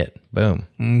ID it. Boom.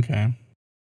 Okay.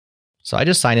 So I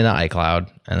just sign into iCloud,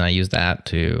 and I use that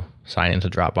to sign into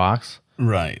Dropbox.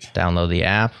 Right. Download the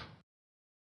app.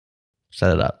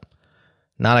 Set it up.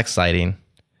 Not exciting.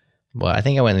 But I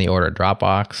think I went in the order: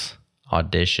 Dropbox,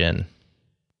 Audition,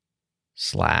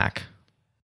 Slack,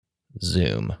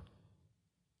 Zoom.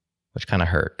 Which kind of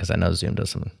hurt because I know Zoom does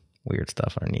some weird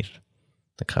stuff underneath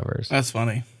the covers. That's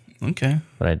funny. Okay.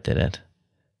 But I did it.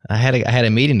 I had a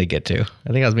meeting to get to.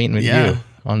 I think I was meeting with you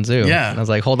on Zoom. Yeah. And I was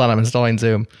like, hold on, I'm installing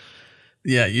Zoom.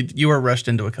 Yeah, you were rushed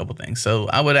into a couple things. So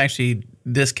I would actually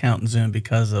discount Zoom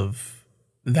because of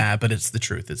that, but it's the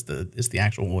truth. It's the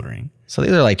actual ordering. So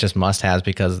these are like just must-haves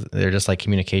because they're just like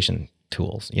communication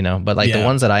tools, But like the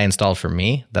ones that I installed for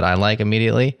me that I like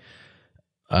immediately,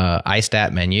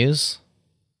 iStat menus,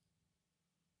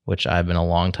 which I've been a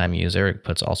long time user. It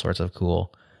puts all sorts of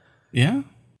cool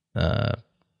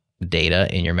data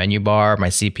in your menu bar, my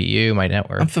CPU, my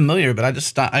network. I'm familiar, but I just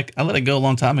stopped. I let it go a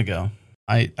long time ago.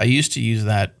 I used to use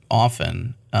that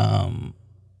often,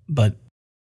 but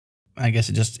I guess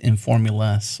it just informed me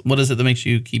less. What is it that makes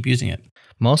you keep using it?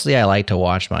 Mostly I like to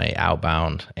watch my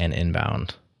outbound and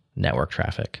inbound network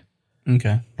traffic.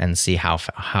 Okay. And see how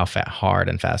hard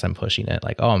and fast I'm pushing it.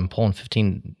 Like, I'm pulling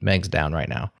 15 megs down right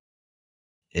now.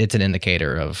 It's an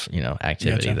indicator of,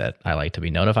 activity that I like to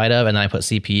be notified of. And then I put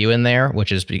CPU in there,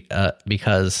 which is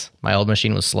because my old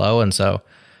machine was slow. And so,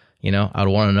 I would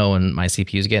want to know when my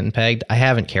CPU is getting pegged. I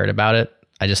haven't cared about it.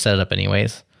 I just set it up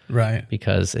anyways. Right.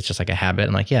 Because it's just like a habit.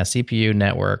 I'm like, CPU,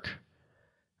 network.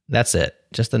 That's it.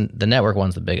 Just the network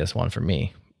one's the biggest one for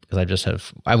me. Because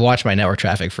I've watched my network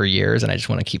traffic for years and I just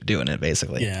want to keep doing it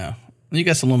basically. Yeah. You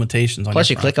got some limitations on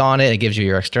Plus you click on it, it gives you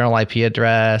your external IP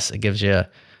address. It gives you,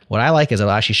 what I like is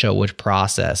it'll actually show which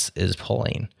process is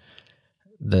pulling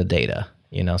the data,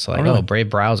 So like, Brave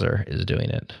browser is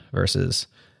doing it versus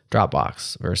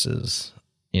Dropbox versus,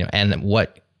 and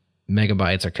what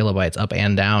megabytes or kilobytes up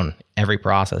and down every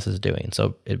process is doing.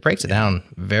 So it breaks it down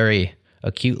very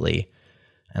acutely,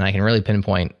 and I can really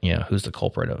pinpoint, who's the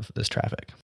culprit of this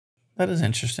traffic. That is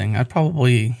interesting. I'd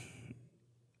probably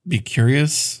be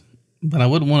curious, but I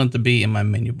wouldn't want it to be in my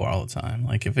menu bar all the time.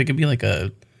 Like if it could be like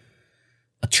a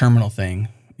terminal thing,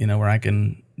 where I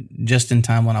can just in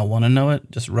time when I want to know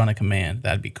it, just run a command.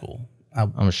 That'd be cool.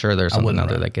 I'm sure there's something out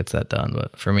there that gets that done,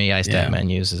 but for me, iStat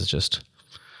menus has just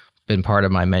been part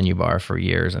of my menu bar for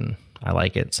years, and I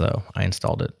like it, so I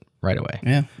installed it right away.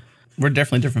 Yeah, we're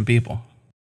definitely different people.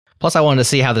 Plus, I wanted to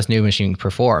see how this new machine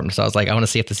performed, so I was like, I want to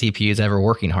see if the CPU is ever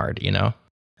working hard,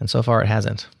 And so far, it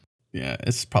hasn't. Yeah,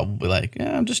 it's probably like,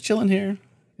 I'm just chilling here.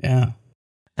 Yeah.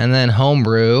 And then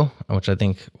Homebrew, which I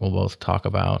think we'll both talk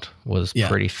about, was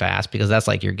pretty fast because that's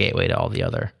like your gateway to all the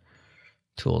other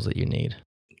tools that you need.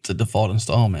 It's a default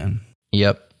install, man.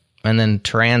 Yep. And then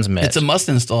Transmit. It's a must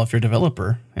install if you're a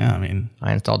developer. Yeah,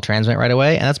 I installed Transmit right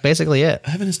away, and that's basically it. I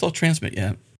haven't installed Transmit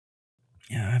yet.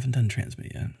 Yeah, I haven't done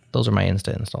Transmit yet. Those are my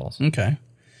instant installs. Okay.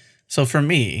 So for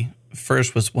me,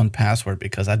 first was 1Password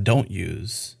because I don't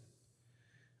use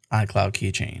iCloud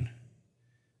Keychain.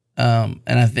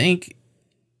 And I think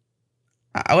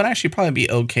I would actually probably be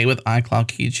okay with iCloud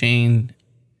Keychain,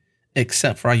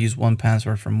 except for I use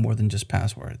 1Password for more than just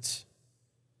passwords.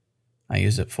 I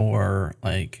use it for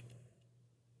like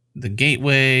the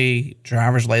gateway,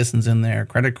 driver's license in there,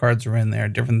 credit cards are in there,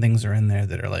 different things are in there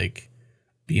that are like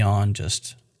beyond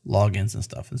just logins and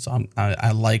stuff. And so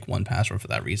I like 1Password for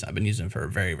that reason. I've been using it for a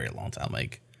very, very long time.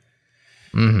 Like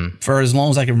for as long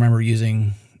as I can remember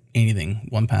using anything,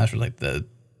 1Password like the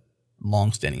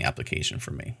long-standing application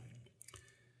for me.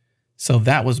 So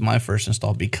that was my first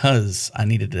install because I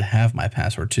needed to have my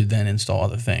password to then install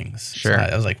other things. Sure. So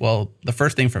I was like, well, the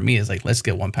first thing for me is like, let's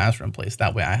get 1Password in place.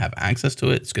 That way I have access to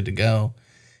it. It's good to go.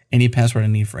 Any password I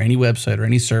need for any website or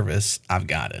any service, I've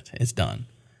got it. It's done.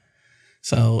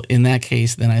 So in that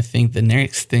case, then I think the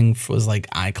next thing was like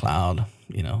iCloud.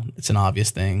 It's an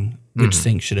obvious thing. Which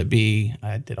sync should it be?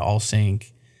 I did all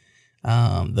sync.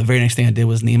 The very next thing I did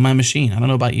was name my machine. I don't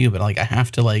know about you, but like I have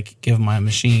to like give my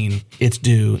machine its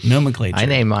due nomenclature. I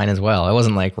named mine as well. I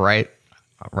wasn't like right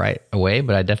away,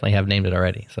 but I definitely have named it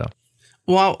already. So,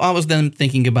 well, I was then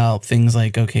thinking about things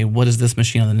like, okay, what is this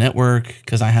machine on the network?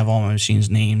 Because I have all my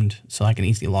machines named, so I can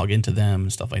easily log into them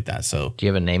and stuff like that. So, do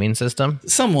you have a naming system?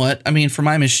 Somewhat. For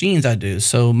my machines, I do.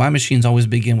 So my machines always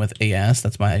begin with AS.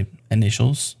 That's my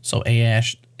initials. So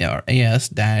AS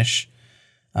dash.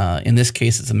 In this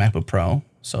case, it's a MacBook Pro,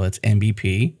 so it's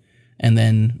MBP. And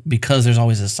then because there's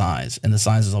always a size, and the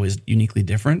size is always uniquely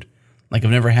different, like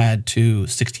I've never had two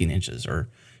 16 inches or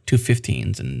two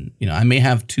 15s. And, I may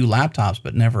have two laptops,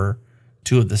 but never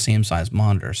two of the same size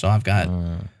monitor. So I've got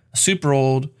a super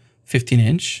old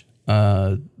 15-inch,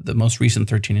 the most recent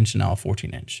 13-inch, and now a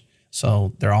 14-inch.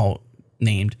 So they're all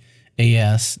named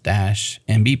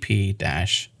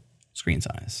AS-MBP-screen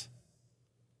size.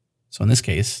 So in this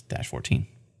case, -14.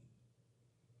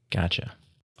 Gotcha.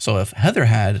 So if Heather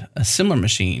had a similar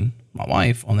machine, my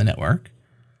wife, on the network,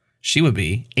 she would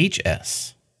be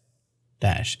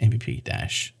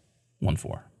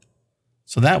HS-MVP-14.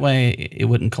 So that way it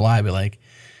wouldn't collide with like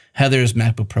Heather's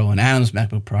MacBook Pro and Adam's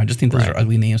MacBook Pro. I just think those are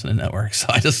ugly names on the network. So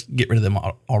I just get rid of them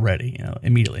already,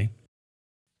 immediately.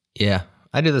 Yeah,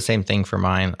 I do the same thing for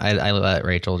mine. I let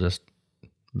Rachel just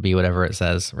be whatever it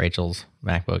says, Rachel's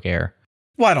MacBook Air.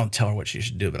 Well, I don't tell her what she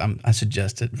should do, but I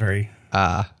suggest it very,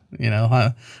 I'm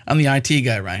the IT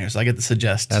guy around here, so I get to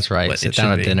suggest. That's right. Sit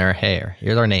down at dinner. Hey,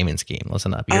 here's our naming scheme.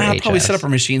 Listen up. I probably set up her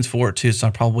machines for it too, so I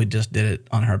probably just did it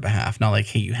on her behalf. Not like,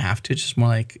 hey, you have to. Just more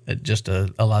like just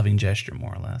a loving gesture,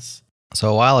 more or less.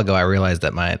 So a while ago, I realized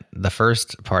that the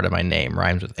first part of my name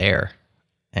rhymes with air,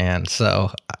 and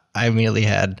so I immediately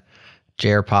had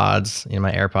JairPods.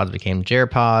 My AirPods became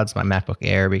JairPods. My MacBook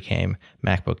Air became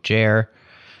MacBook Jair.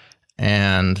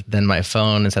 And then my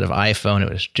phone, instead of iPhone, it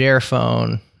was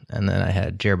Jairphone. And then I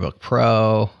had JairBook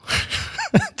Pro.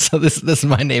 So this is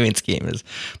my naming scheme, is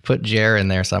put Jair in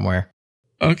there somewhere.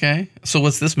 Okay. So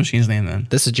what's this machine's name then?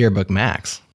 This is JairBook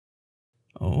Max.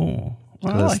 Oh.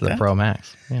 Well, this is the Pro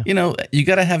Max. Yeah. You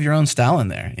got to have your own style in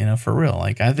there, for real.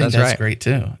 Like, I think that's great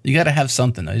too. You got to have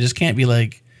something. It just can't be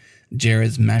like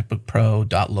Jared's MacBook Pro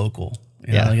 .local.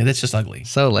 That's just ugly.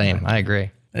 So lame. I agree.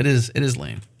 It is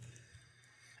lame.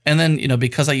 And then,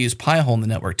 because I use Pi-hole in the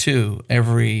network too,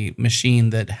 every machine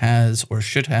that has or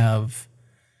should have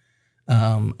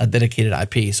a dedicated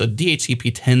IP. So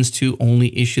DHCP tends to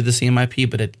only issue the same IP,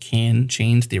 but it can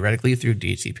change theoretically through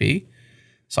DHCP.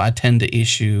 So I tend to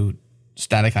issue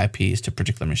static IPs to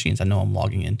particular machines I know I'm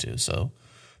logging into. So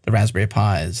The Raspberry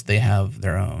Pis, they have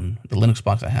their own. The Linux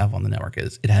box I have on the network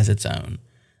it has its own,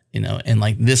 and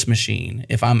like this machine,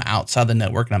 if I'm outside the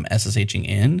network and I'm SSHing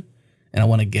in and I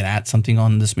want to get at something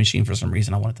on this machine for some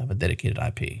reason, I want it to have a dedicated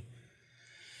IP.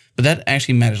 But that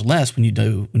actually matters less when you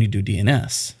do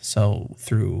DNS. So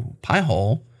through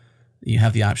Pi-hole, you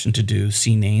have the option to do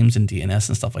CNAMEs and DNS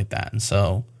and stuff like that. And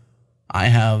so I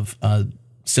have a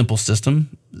simple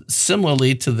system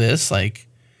similarly to this, like,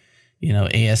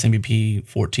 ASMBP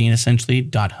 14 essentially,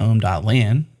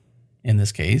 .home.lan in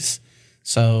this case.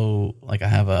 So like I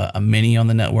have a mini on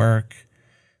the network,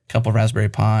 a couple of Raspberry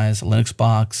Pis, a Linux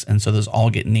box, and so those all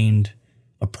get named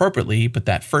appropriately, but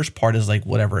that first part is like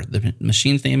whatever the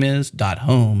machine's name is,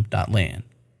 .home.lan.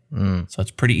 So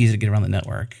it's pretty easy to get around the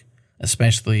network,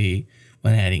 especially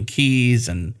when adding keys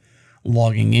and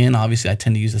logging in. Obviously, I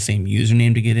tend to use the same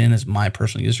username to get in as my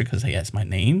personal user because, hey, that's my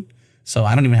name. So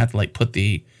I don't even have to like put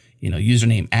the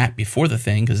username at before the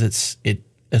thing because it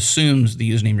assumes the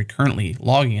username you're currently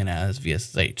logging in as via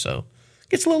SSH. So it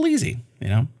gets a little easy,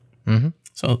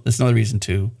 So that's another reason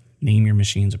to name your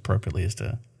machines appropriately, is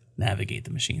to navigate the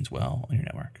machines well on your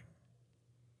network.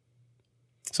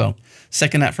 So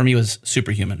second app for me was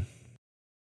Superhuman.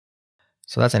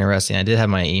 So that's interesting. I did have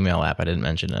my email app. I didn't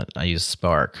mention it. I use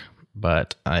Spark,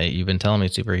 but you've been telling me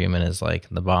Superhuman is like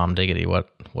the bomb diggity.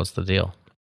 What's the deal?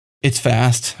 It's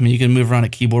fast. I mean, you can move around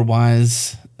it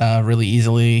keyboard-wise really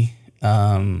easily.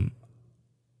 For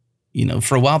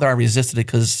a while there, I resisted it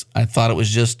because I thought it was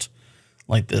just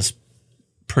like this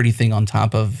pretty thing on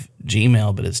top of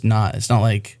Gmail, but it's not. It's not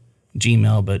like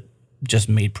Gmail, but just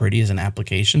made pretty as an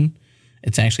application.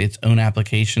 It's actually its own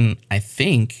application. I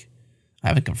think, I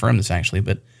haven't confirmed this actually,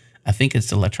 but I think it's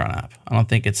the Electron app. I don't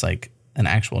think it's like an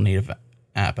actual native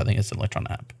app. I think it's the Electron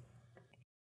app.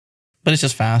 But it's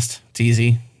just fast. It's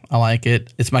easy. I like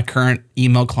it. It's my current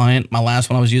email client. My last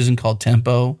one I was using, called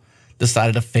Tempo,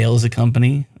 decided to fail as a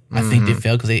company. I think they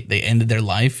failed because they ended their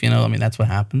life. That's what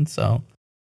happened. So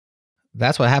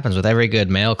that's what happens with every good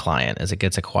mail client, is it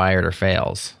gets acquired or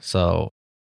fails. So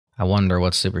I wonder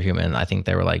what's Superhuman. I think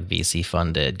they were like VC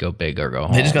funded, go big or go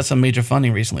home. They just got some major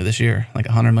funding recently this year, like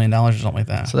 $100 million or something like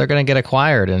that. So they're going to get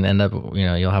acquired and end up,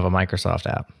 you'll have a Microsoft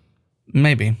app.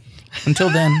 Maybe. Until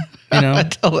then,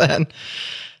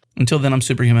 Until then, I'm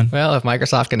Superhuman. Well, if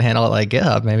Microsoft can handle it like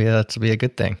GitHub, maybe that's be a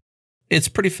good thing. It's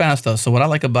pretty fast, though. So what I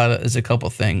like about it is a couple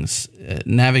things.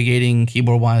 Navigating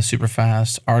keyboard-wise, super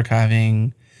fast.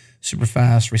 Archiving, super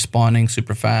fast. Responding,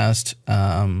 super fast.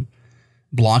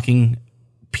 Blocking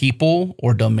people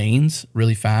or domains,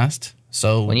 really fast.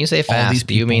 So when you say fast,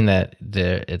 do you mean that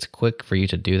it's quick for you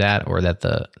to do that, or that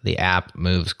the app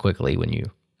moves quickly when you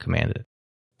command it?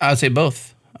 I would say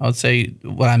both. I would say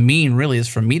what I mean really is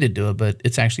for me to do it, but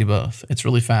it's actually both. It's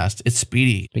really fast. It's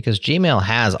speedy. Because Gmail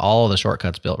has all of the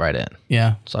shortcuts built right in.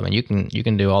 Yeah. So, I mean, you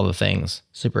can do all the things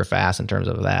super fast in terms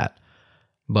of that.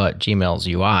 But Gmail's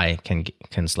UI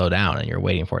can slow down, and you're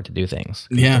waiting for it to do things.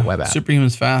 Yeah. It's a web app.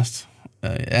 Superhuman's fast.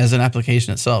 As an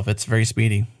application itself, it's very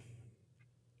speedy.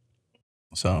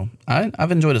 So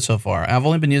I've enjoyed it so far. I've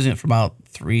only been using it for about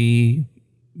 3,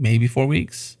 maybe 4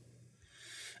 weeks.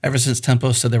 Ever since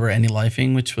Tempo said they were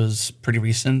anti-lifing, which was pretty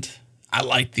recent. I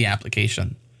liked the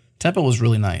application. Tempo was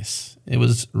really nice. It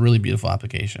was a really beautiful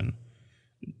application.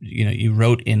 You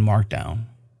wrote in Markdown,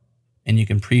 and you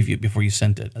can preview it before you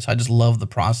sent it. So I just love the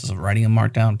process of writing in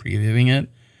Markdown, previewing it.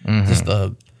 Just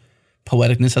the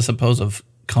poeticness, I suppose, of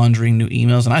conjuring new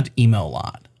emails. And I email a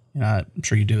lot. I'm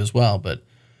sure you do as well. But,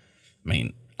 I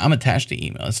mean, I'm attached to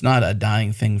email. It's not a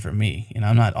dying thing for me.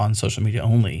 I'm not on social media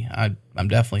only. I'm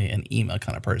definitely an email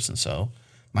kind of person. So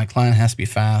my client has to be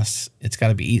fast. It's got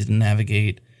to be easy to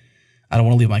navigate. I don't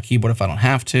want to leave my keyboard if I don't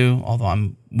have to, although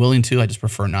I'm willing to. I just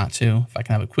prefer not to. If I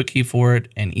can have a quick key for it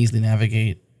and easily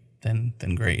navigate, then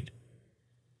great.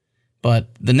 But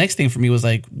the next thing for me was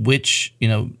like, I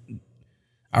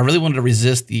really wanted to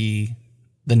resist the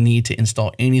need to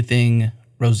install anything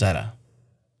Rosetta.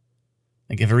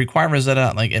 Like if it required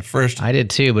Rosetta, like at first. I did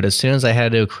too, but as soon as I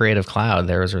had to do Creative Cloud,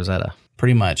 there was Rosetta.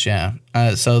 Pretty much, yeah.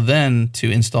 So then to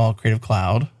install Creative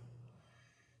Cloud,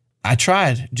 I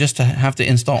tried just to have to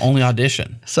install only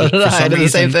Audition. So did I. I did the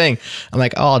same thing. I'm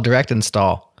like, I'll direct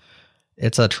install.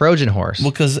 It's a Trojan horse.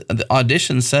 Well, because the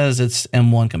Audition says it's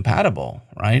M1 compatible,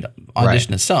 right?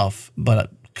 Audition itself.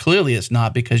 But clearly it's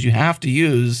not, because you have to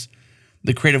use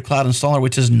the Creative Cloud installer,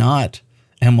 which is not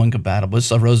M1 compatible.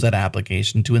 It's a Rosetta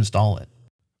application to install it.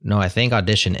 No, I think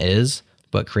Audition is,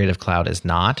 but Creative Cloud is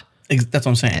not. That's what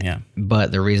I'm saying, yeah.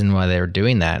 But the reason why they're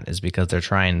doing that is because they're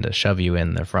trying to shove you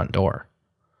in the front door.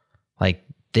 Like,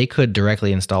 they could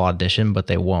directly install Audition, but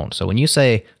they won't. So when you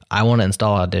say, I want to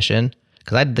install Audition,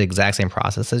 because I did the exact same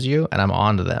process as you, and I'm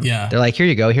on to them. Yeah. They're like, here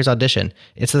you go, here's Audition.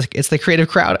 It's the Creative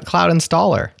Cloud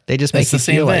installer. They just make It's the you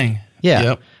same feel thing.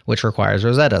 Yep. which requires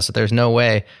Rosetta. So there's no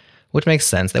way, which makes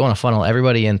sense. They want to funnel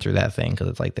everybody in through that thing because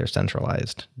it's like their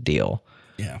centralized deal.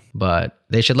 Yeah. But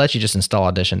they should let you just install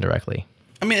Audition directly.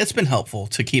 I mean, it's been helpful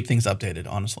to keep things updated,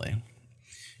 honestly.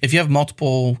 If you have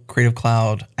multiple Creative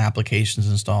Cloud applications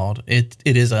installed, it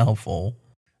is a helpful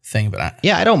thing. But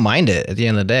I don't mind it at the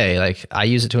end of the day. Like, I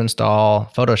use it to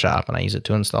install Photoshop, and I use it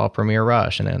to install Premiere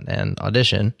Rush and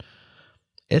Audition.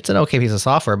 It's an okay piece of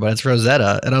software, but it's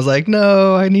Rosetta. And I was like,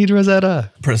 no, I need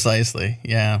Rosetta. Precisely.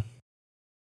 Yeah.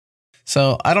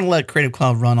 So I don't let Creative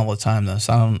Cloud run all the time, though.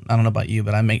 So I don't know about you,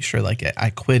 but I make sure like I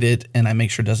quit it and I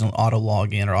make sure it doesn't auto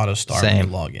log in or auto start when you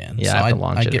log in. Yeah, so I have to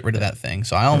launch I it. get rid of that thing.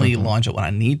 So I only launch it when I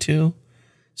need to.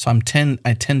 So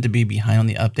I tend to be behind on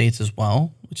the updates as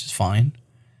well, which is fine.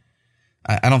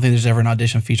 I don't think there's ever an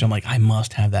Audition feature I'm like, I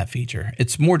must have that feature.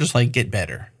 It's more just like get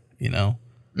better,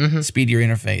 speed your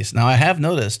interface. Now I have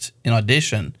noticed in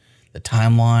Audition, the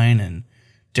timeline and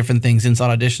different things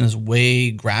inside Audition is way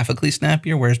graphically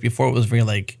snappier, whereas before it was very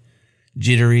like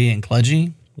jittery and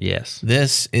kludgy. Yes.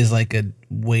 This is like a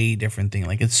way different thing.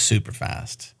 Like it's super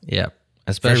fast. Yep.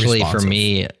 Especially for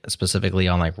me, specifically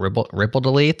on like ripple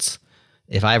deletes.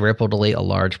 If I ripple delete a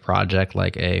large project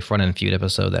like a front end feud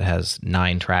episode that has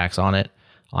 9 tracks on it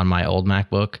on my old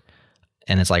MacBook,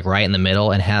 and it's like right in the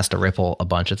middle and has to ripple a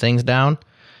bunch of things down,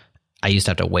 I used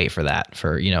to have to wait for that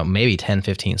for, maybe 10,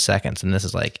 15 seconds. And this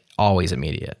is like always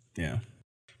immediate. Yeah.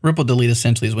 Ripple delete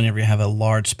essentially is whenever you have a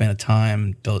large span of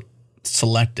time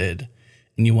selected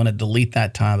and you want to delete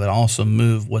that time, but also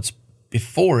move what's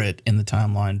before it in the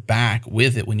timeline back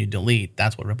with it when you delete.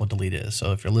 That's what ripple delete is.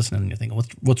 So if you're listening and you're thinking,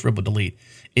 what's ripple delete?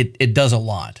 It does a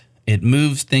lot. It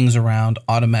moves things around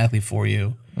automatically for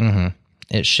you. Mm-hmm.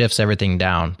 It shifts everything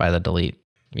down by the delete.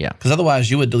 Yeah. Because otherwise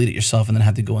you would delete it yourself and then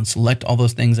have to go and select all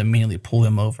those things and manually pull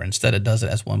them over. Instead, it does it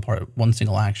as one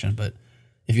single action. But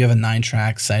if you have a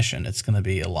 9-track session, it's going to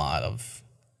be a lot of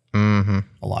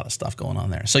stuff going on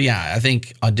there. So yeah, I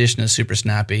think Audition is super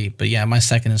snappy. But yeah, my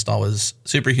second install was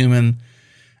superhuman.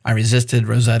 I resisted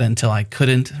Rosetta until I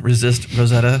couldn't resist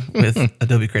Rosetta with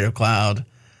Adobe Creative Cloud.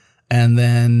 And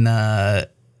then,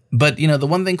 but the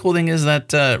one cool thing is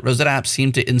that Rosetta apps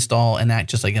seem to install and act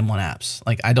just like M1 apps.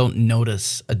 Like I don't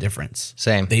notice a difference.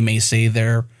 Same. They may say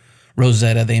they're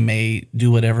Rosetta, they may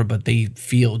do whatever, but they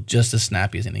feel just as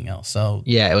snappy as anything else. So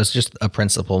yeah, it was just a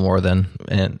principle more than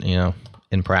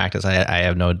in practice. I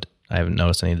haven't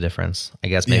noticed any difference. I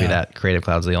guess maybe that Creative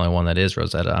Cloud's the only one that is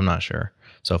Rosetta. I'm not sure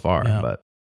so far, but.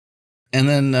 And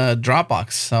then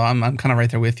Dropbox. So I'm kind of right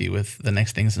there with you with the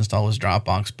next things installed was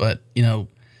Dropbox, but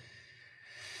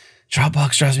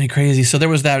Dropbox drives me crazy. So there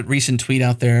was that recent tweet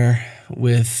out there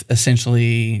with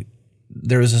essentially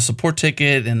there was a support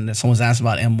ticket and someone was asked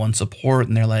about M1 support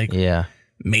and they're like, yeah,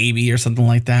 maybe or something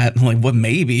like that. I'm like, what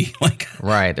maybe? Like,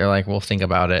 right. They're like, we'll think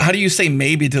about it. How do you say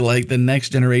maybe to like the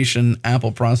next generation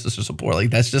Apple processor support? Like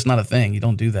that's just not a thing. You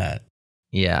don't do that.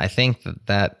 Yeah. I think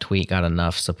that tweet got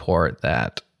enough support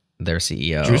that their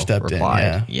CEO Drew stepped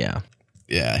replied. In.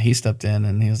 Yeah. He stepped in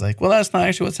and he was like, well, that's not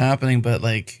actually what's happening, but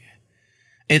like,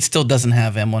 it still doesn't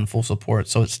have M1 full support,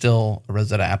 so it's still a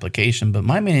Rosetta application. But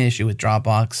my main issue with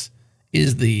Dropbox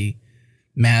is the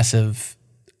massive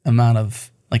amount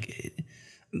of, like,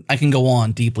 I can go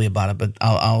on deeply about it, but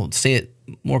I'll say it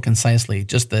more concisely.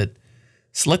 Just that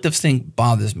selective sync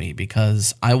bothers me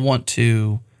because I want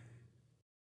to,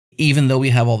 even though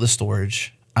we have all this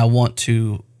storage, I want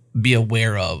to be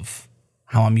aware of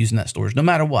how I'm using that storage, no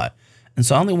matter what. And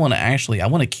so I only want to I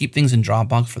want to keep things in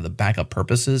Dropbox for the backup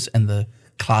purposes and the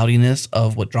cloudiness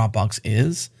of what Dropbox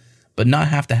is, but not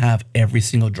have to have every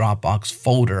single Dropbox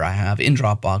folder I have in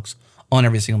Dropbox on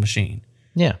every single machine.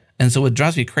 Yeah. And so what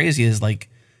drives me crazy is like,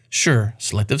 sure,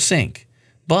 selective sync,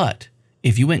 but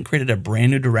if you went and created a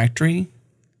brand new directory,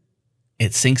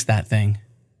 it syncs that thing.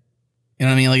 You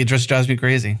know what I mean? Like it just drives me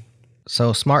crazy.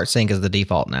 So Smart Sync is the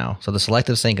default now. So the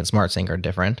selective sync and Smart Sync are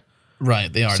different.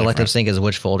 Right, they are Selective different. sync is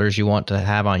which folders you want to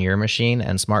have on your machine,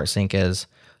 and Smart Sync is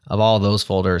of all those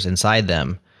folders inside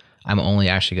them, I'm only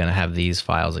actually going to have these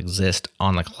files exist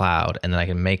on the cloud, and then I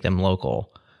can make them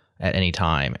local at any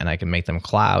time, and I can make them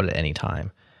cloud at any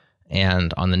time.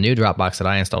 And on the new Dropbox that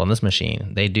I installed on this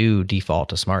machine, they do default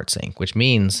to Smart Sync, which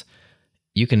means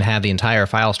you can have the entire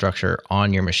file structure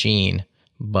on your machine,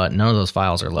 but none of those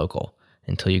files are local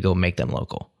until you go make them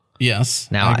local. Yes.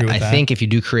 Now, I think if you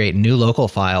do create new local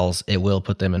files, it will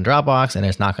put them in Dropbox, and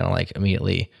it's not going to like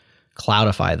immediately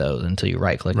cloudify those until you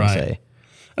right click and say.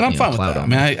 And I'm fine with that. I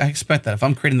mean, I expect that. If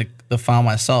I'm creating the file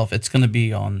myself, it's going to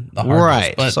be on the hard right.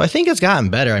 disk. But So I think it's gotten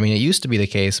better. I mean, it used to be the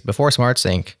case before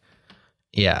SmartSync.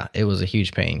 Yeah, it was a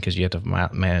huge pain because you have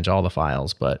to manage all the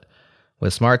files. But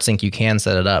with SmartSync, you can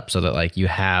set it up so that like you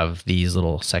have these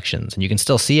little sections and you can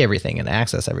still see everything and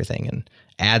access everything and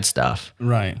add stuff.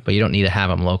 right. But you don't need to have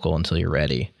them local until you're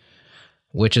ready.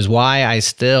 Which is why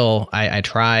I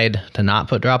tried to not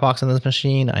put Dropbox on this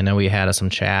machine. I know we had some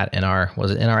chat in our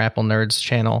Apple Nerds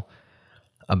channel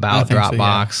about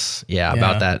Dropbox. So, yeah,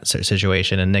 about that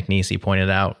situation. And Nick Nisi pointed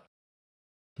out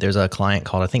there's a client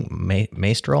called, I think,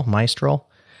 Maestral,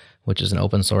 which is an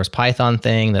open source Python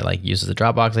thing that like uses the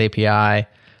Dropbox API.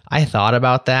 I thought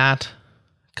about that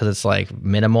because it's like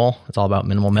minimal. It's all about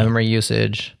minimal memory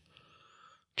usage.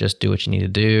 Just do what you need to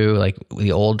do, like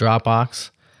the old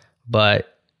Dropbox.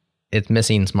 But it's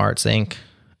missing Smart Sync,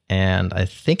 and I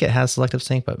think it has selective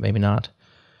sync, but maybe not.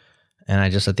 And I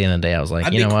just, at the end of the day, I was like,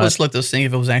 I'd you know be cool what? with selective sync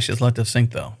if it was actually selective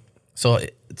sync, though. So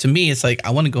to me, it's like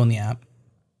I want to go in the app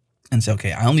and say,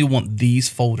 okay, I only want these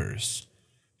folders,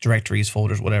 directories,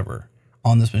 folders, whatever,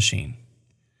 on this machine.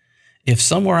 If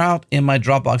somewhere out in my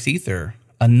Dropbox ether,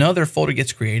 another folder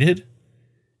gets created,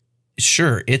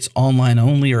 sure, it's online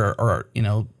only or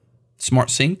smart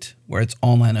synced where it's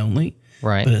online only.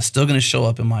 Right. But it's still going to show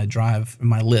up in my drive, in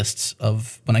my lists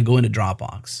of when I go into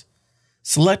Dropbox.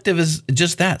 Selective is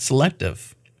just that,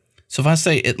 selective. So if I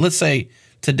say, let's say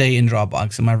today in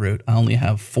Dropbox, in my root, I only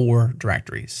have 4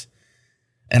 directories.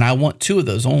 And I want 2 of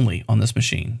those only on this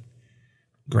machine.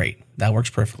 Great. That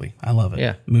works perfectly. I love it.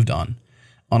 Yeah. Moved on.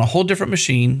 On a whole different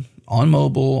machine, on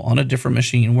mobile, on a different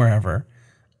machine, wherever,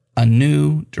 a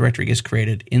new directory gets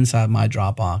created inside my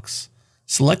Dropbox.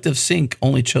 Selective sync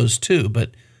only chose 2,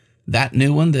 but that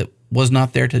new one that was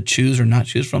not there to choose or not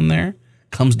choose from there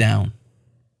comes down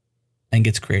and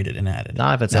gets created and added.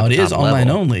 Not if it's now at it the is top online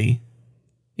level. only.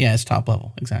 Yeah, it's top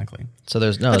level exactly. So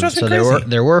there's crazy.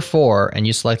 there were 4, and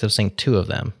you selective sync 2 of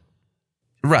them.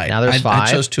 Right. Now there's 5.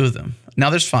 I chose 2 of them. Now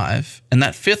there's 5, and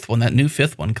that 5th one, that new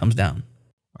 5th one, comes down.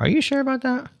 Are you sure about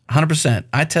that? 100%.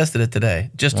 I tested it today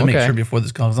just to make sure before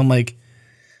this call. 'Cause I'm like,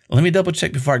 let me double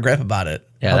check before I gripe about it.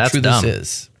 Yeah, how that's true dumb. this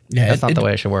is. Yeah, That's not the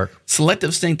way it should work.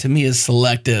 Selective sync to me is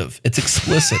selective. It's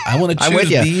explicit. I want to choose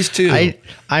these 2.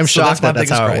 I'm So shocked that's that's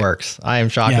how gripe. it works. I am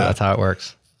shocked that that's how it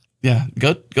works. Yeah,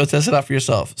 go test it out for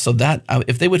yourself. So that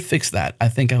if they would fix that, I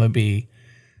think I would be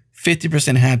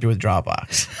 50% happy with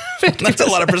Dropbox. That's a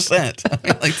lot of percent.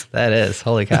 That is,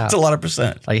 holy cow. That's a lot of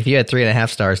percent. Like if you had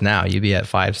 3.5 stars now, you'd be at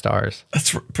 5 stars.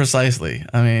 That's precisely.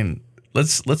 I mean,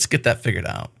 let's get that figured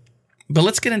out. But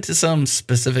let's get into some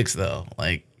specifics though,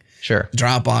 like Sure.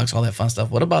 Dropbox, all that fun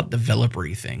stuff. What about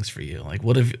developer-y things for you? Like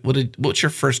what's your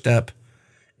first step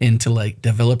into like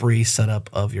developer-y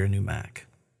setup of your new Mac?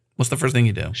 What's the first thing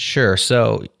you do? Sure.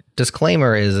 So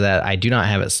disclaimer is that I do not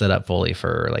have it set up fully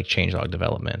for like changelog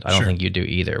development. I don't think you do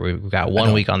either. We've got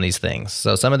 1 week on these things.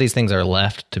 So some of these things are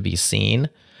left to be seen.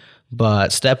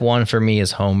 But step 1 for me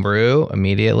is homebrew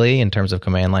immediately in terms of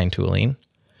command line tooling.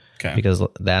 Okay. Because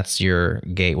that's your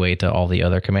gateway to all the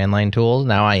other command line tools.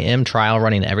 Now I am trial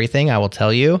running everything. I will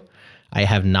tell you, I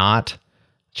have not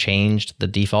changed the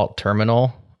default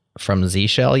terminal from Z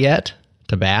Shell yet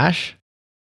to Bash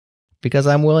because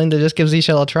I'm willing to just give Z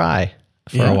Shell a try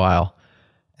for a while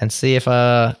and see if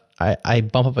I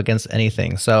bump up against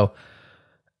anything. So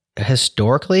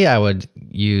historically, I would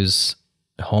use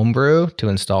Homebrew to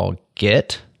install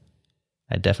Git.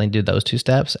 I definitely do those 2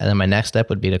 steps. And then my next step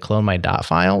would be to clone my dot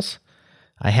files.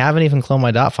 I haven't even cloned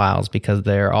my dot files because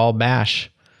they're all Bash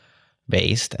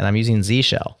based and I'm using Z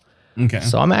Shell. Okay.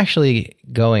 So I'm actually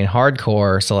going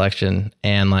hardcore selection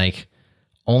and like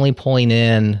only pulling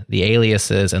in the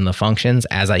aliases and the functions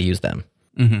as I use them.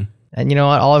 Mm-hmm. And you know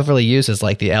what? All I've really used is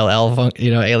like the LL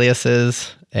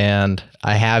aliases. And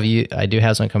I do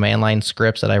have some command line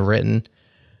scripts that I've written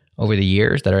over the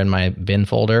years that are in my bin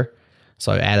folder.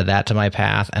 So I've added that to my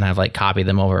path and I've like copied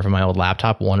them over from my old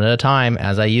laptop one at a time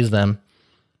as I use them.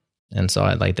 And so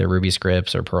I like the Ruby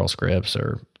scripts or Perl scripts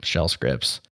or shell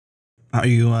scripts. Are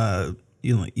you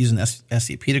using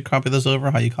SCP to copy those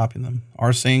over? How are you copying them?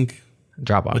 rsync?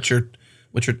 Dropbox.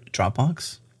 What's your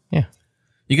Dropbox? Yeah.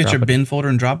 You get your bin folder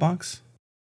in Dropbox?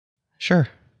 Sure.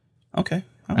 Okay.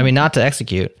 I mean, not to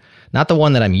execute, not the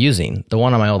one that I'm using, the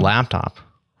one on my old laptop,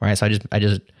 right? So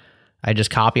I just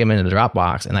copy them into the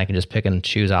Dropbox and I can just pick and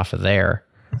choose off of there.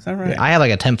 Is that right? I have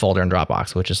like a temp folder in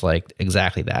Dropbox, which is like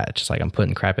exactly that. It's just like I'm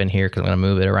putting crap in here because I'm going to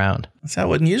move it around. So I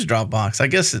wouldn't use Dropbox. I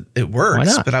guess it works, Why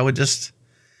not? but I would just...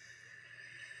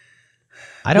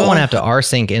 I don't want to have to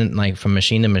rsync in like from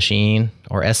machine to machine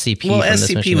or SCP from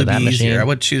this machine to that machine. I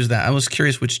would choose that. I was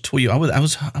curious which tool I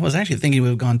was actually thinking we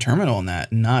would have gone terminal on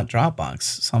that, not Dropbox.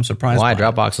 So I'm surprised. Why?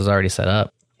 Dropbox is already set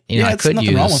up. I could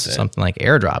use something like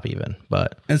AirDrop even,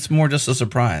 but it's more just a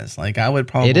surprise. Like I would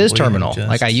probably. It is terminal.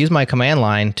 Like I use my command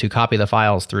line to copy the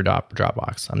files through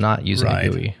Dropbox. I'm not using a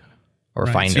GUI or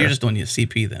Finder. So you're just doing your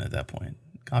CP then at that point.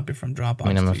 Copy from Dropbox. I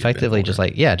mean, I'm effectively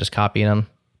just copying them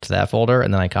to that folder,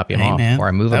 and then I copy them off, or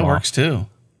I move them off. That works too.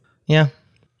 Yeah,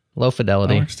 low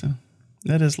fidelity. That works too.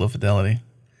 That is low fidelity.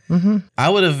 Mm-hmm. I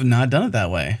would have not done it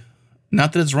that way.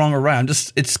 Not that it's wrong or right.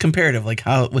 It's comparative. Like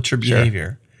what's your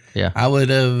behavior? Yeah, I would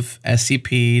have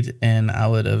SCP'd and I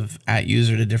would have at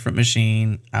user to different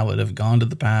machine. I would have gone to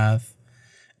the path,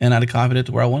 and I'd have copied it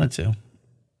to where I wanted to,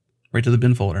 right to the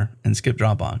bin folder, and skip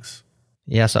Dropbox.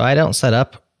 Yeah, so I don't set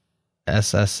up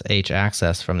SSH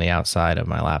access from the outside of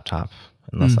my laptop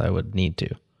unless I would need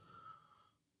to.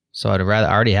 So I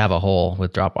already have a hole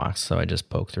with Dropbox, so I just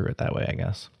poke through it that way, I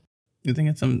guess. You think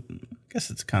I guess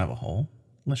it's kind of a hole,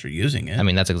 unless you're using it. I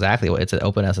mean, that's exactly what it's an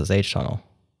open SSH tunnel.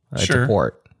 It's a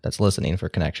port that's listening for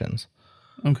connections.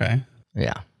 Okay.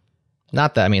 Yeah.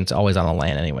 Not that, I mean, it's always on the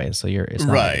LAN anyway, so it's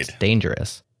not like it's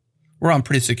dangerous. We're on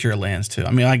pretty secure LANs too.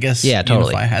 I mean, I guess totally.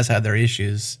 Unify has had their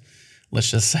issues. Let's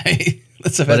just say.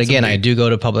 But again, I do go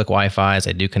to public Wi-Fi's.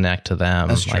 I do connect to them.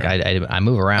 That's true. Like I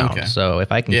move around. Okay. So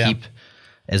if I can keep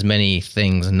as many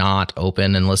things not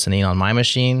open and listening on my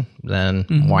machine,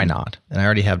 then why not? And I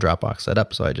already have Dropbox set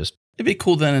up, so I just... It'd be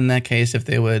cool then in that case if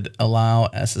they would allow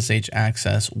SSH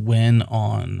access when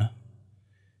on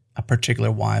a particular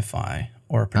Wi-Fi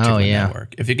or a particular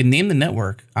network. If you can name the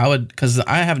network, I would, because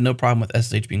I have no problem with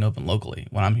SSH being open locally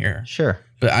when I'm here. Sure.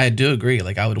 But I do agree.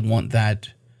 Like I would want that.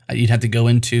 You'd have to go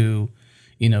into,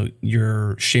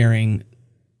 your sharing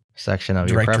section of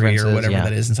directory your preferences, or whatever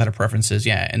that is inside of preferences.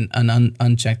 Yeah, and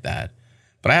uncheck that.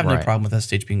 But I have no problem with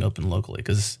SSH being open locally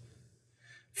because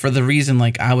for the reason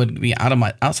like I would be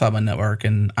outside my network,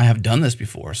 and I have done this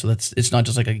before. So it's not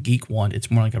just like a geek want;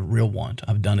 it's more like a real want.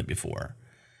 I've done it before.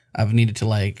 I've needed to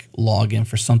like log in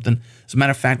for something. As a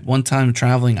matter of fact, one time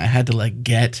traveling, I had to like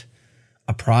get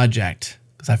a project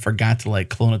because I forgot to like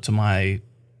clone it to my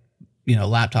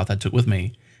laptop that I took with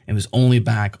me. It was only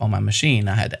back on my machine.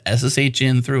 I had to SSH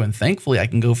in through, and thankfully I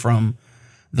can go from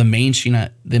the main machine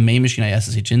I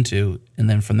SSH into, and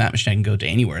then from that machine I can go to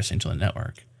anywhere essentially in the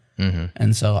network. Mm-hmm.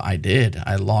 And so I did.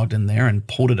 I logged in there and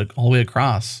pulled it all the way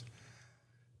across,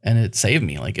 and it saved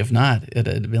me. Like if not, it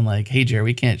had been like, hey Jerry,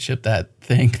 we can't ship that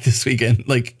thing this weekend.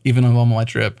 Like even on my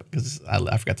trip because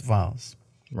I forgot the files.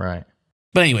 Right.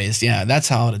 But anyways, yeah, that's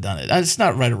how I would have done it. It's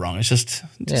not right or wrong. It's just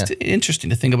interesting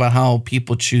to think about how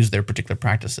people choose their particular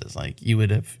practices. Like you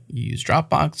would have used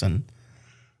Dropbox and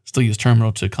still use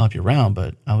Terminal to copy around,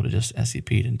 but I would have just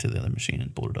SCP'd into the other machine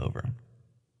and pulled it over.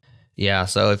 Yeah,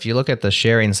 so if you look at the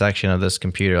sharing section of this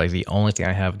computer, like the only thing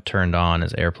I have turned on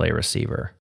is AirPlay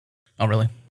Receiver. Oh, really?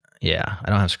 Yeah, I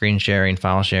don't have screen sharing,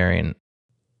 file sharing.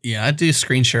 Yeah, I do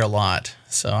screen share a lot,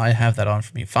 so I have that on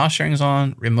for me. File sharing's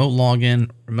on, remote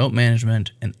login, remote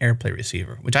management, and AirPlay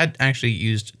Receiver, which I actually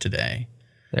used today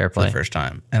for the first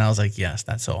time. And I was like, yes,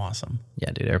 that's so awesome. Yeah,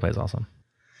 dude, AirPlay's awesome.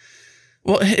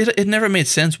 Well, it never made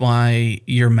sense why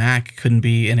your Mac couldn't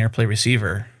be an AirPlay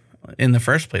Receiver in the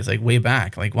first place, like way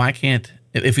back. Like why can't,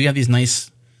 if we have these nice,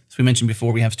 as we mentioned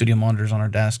before, we have studio monitors on our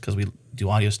desk because we do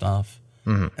audio stuff.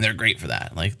 Mm-hmm. And they're great for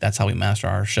that. Like that's how we master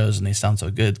our shows, and they sound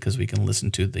so good because we can listen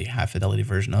to the high fidelity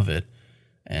version of it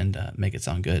and make it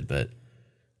sound good. But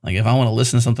like if I want to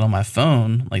listen to something on my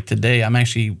phone, like today, I'm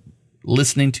actually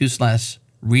listening to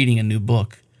 / reading a new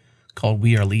book called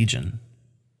We Are Legion,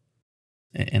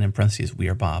 and in parentheses, We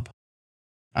Are Bob.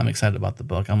 I'm excited about the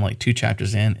book. I'm like 2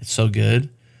 chapters in. It's so good.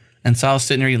 And so I was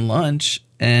sitting there eating lunch,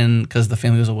 and because the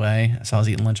family was away, so I was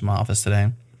eating lunch in my office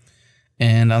today,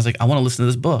 and I was like, I want to listen to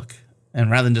this book. And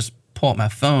rather than just pull out my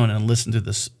phone and listen to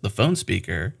the phone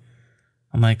speaker,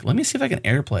 I'm like, let me see if I can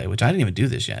AirPlay, which I didn't even do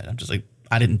this yet. I'm just like,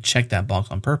 I didn't check that box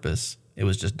on purpose. It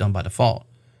was just done by default.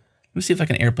 Let me see if I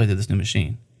can AirPlay to this new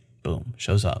machine. Boom,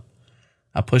 shows up.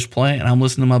 I push play, and I'm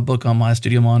listening to my book on my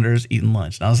studio monitors, eating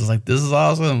lunch. And I was just like, this is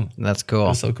awesome. That's cool.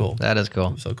 That's so cool. That is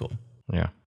cool. So cool. Yeah.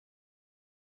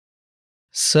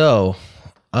 So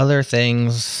other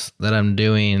things that I'm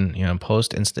doing,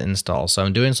 post instant install. So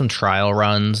I'm doing some trial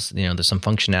runs. There's some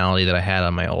functionality that I had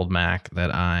on my old Mac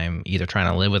that I'm either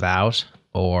trying to live without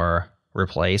or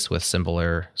replace with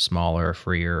simpler, smaller,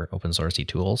 freer, open sourcey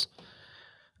tools.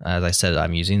 As I said,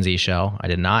 I'm using Z Shell. I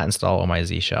did not install on my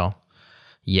Z Shell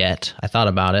yet. I thought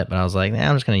about it, but I was like,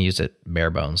 I'm just going to use it bare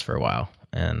bones for a while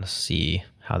and see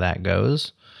how that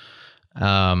goes.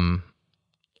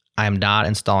 I I'm not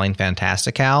installing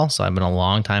Fantastical, so I've been a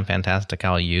long time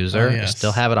Fantastical user. Oh, yes. I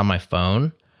still have it on my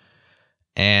phone.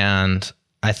 And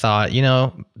I thought,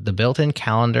 the built-in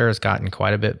calendar has gotten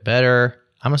quite a bit better.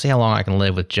 I'm going to see how long I can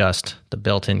live with just the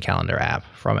built-in calendar app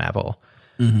from Apple.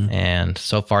 Mm-hmm. And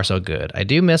so far, so good. I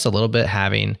do miss a little bit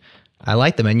I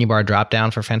like the menu bar drop down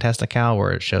for Fantastical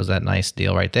where it shows that nice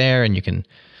deal right there and you can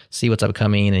see what's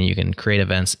upcoming and you can create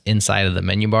events inside of the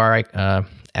menu bar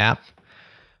app.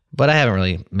 But I haven't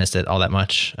really missed it all that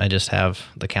much. I just have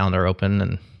the calendar open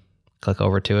and click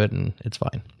over to it and it's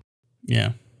fine.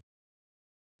 Yeah.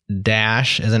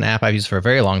 Dash is an app I've used for a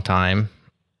very long time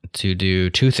to do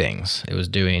two things. It was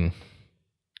doing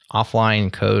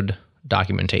offline code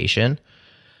documentation,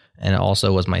 and it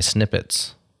also was my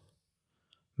snippets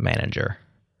manager.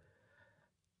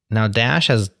 Now, Dash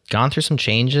has gone through some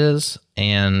changes,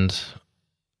 and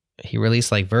he released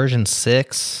like version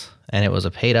 6, and it was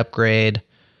a paid upgrade.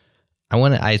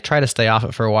 I tried to stay off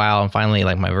it for a while, and finally,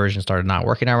 like, my version started not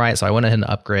working all right, so I went ahead and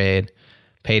upgrade,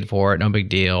 paid for it, no big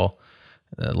deal.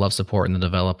 Love supporting the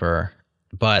developer.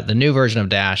 But the new version of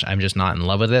Dash, I'm just not in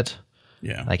love with it.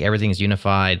 Yeah. Like everything's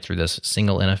unified through this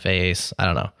single interface. I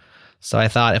don't know. So I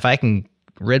thought if I can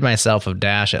rid myself of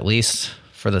Dash, at least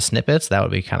for the snippets, that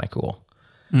would be kind of cool.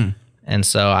 And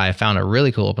so I found a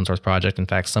really cool open source project. In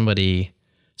fact, somebody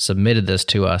submitted this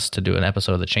to us to do an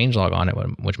episode of the changelog on it,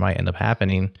 which might end up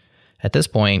happening at this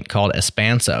point, called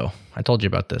Espanso. I told you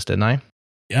about this, didn't I?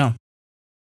 Yeah.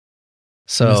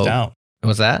 So they missed out.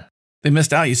 What's that? They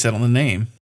missed out, you said, on the name.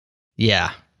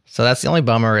 Yeah. So that's the only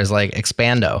bummer is like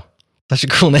Expando. Such a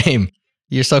cool name.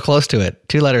 You're so close to it.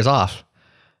 2 letters off.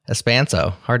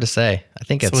 Espanso. Hard to say. I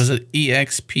think it's... So is it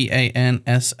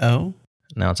EXPANSO?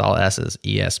 No, it's all S's.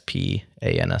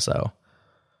 ESPANSO.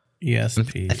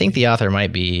 ESP. I think the author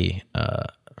might be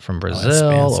from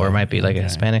Brazil, or it might be like a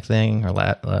Hispanic thing, or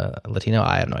Latino.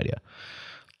 I have no idea.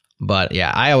 But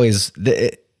yeah,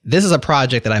 this is a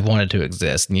project that I've wanted to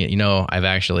exist. I've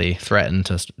actually threatened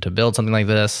to build something like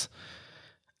this,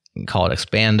 call it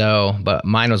Expando, but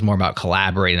mine was more about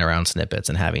collaborating around snippets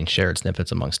and having shared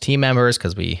snippets amongst team members,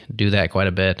 because we do that quite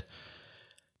a bit.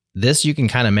 This you can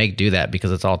kind of do that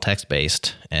because it's all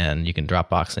text-based and you can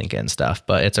Dropbox link it and stuff,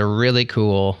 but it's a really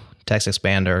cool text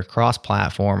expander,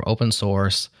 cross-platform, open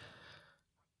source,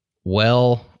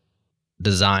 well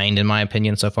designed in my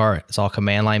opinion so far. It's all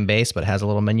command line based, but has a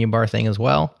little menu bar thing as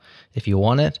well if you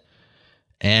want it.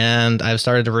 And I've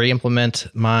started to re-implement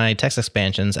my text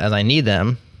expansions as I need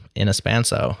them in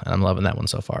Espanso, and I'm loving that one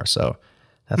so far. So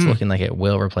that's looking like it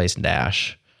will replace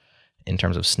Dash in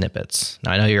terms of snippets.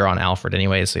 Now, I know you're on Alfred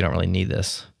anyway, so you don't really need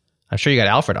this. I'm sure you got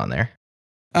Alfred on there.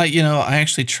 I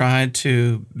actually tried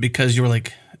to, because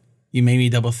you made me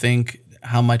double think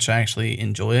how much I actually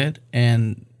enjoy it.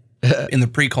 And in the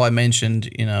pre-call I mentioned,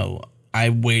 I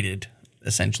waited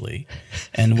essentially.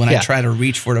 And when I tried to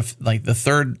reach for it, like the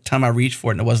third time I reached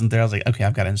for it and it wasn't there, I was like, okay,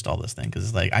 I've got to install this thing.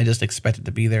 Cause I just expect it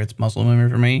to be there. It's muscle memory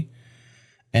for me.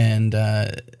 And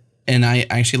I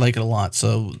actually like it a lot.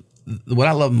 So what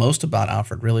I love most about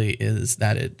Alfred really is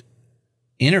that it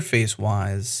interface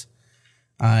wise,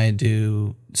 I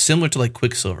do similar to like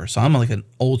Quicksilver. So I'm like an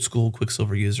old school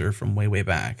Quicksilver user from way, way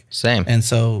back. Same. And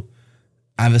so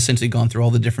I've essentially gone through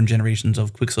all the different generations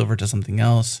of Quicksilver to something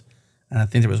else. And I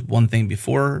think there was one thing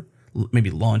before,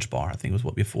 maybe Launch Bar. I think was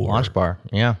what before. Launch Bar,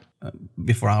 yeah.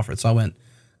 Before Alfred. So I went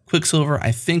Quicksilver,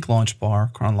 I think Launch Bar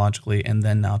chronologically, and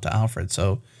then now to Alfred.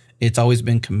 So it's always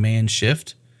been Command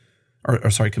Shift,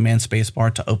 Command Space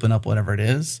Bar to open up whatever it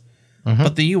is. Mm-hmm.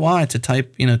 But the UI to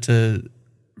type,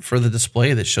 for the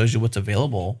display that shows you what's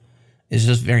available is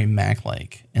just very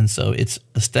Mac-like. And so it's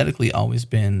aesthetically always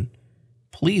been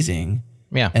pleasing.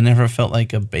 Yeah. And never felt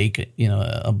like a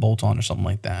bolt-on or something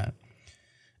like that.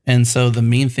 And so the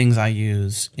main things I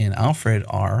use in Alfred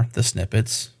are the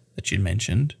snippets that you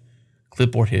mentioned,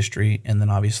 clipboard history, and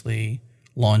then obviously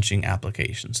launching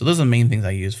applications. So those are the main things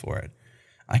I use for it.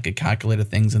 I could calculate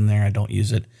things in there. I don't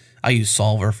use it. I use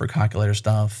Solver for calculator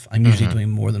stuff. I'm usually doing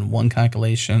more than one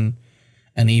calculation.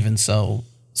 And even so,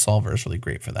 Solver is really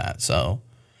great for that. So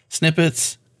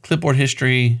snippets, clipboard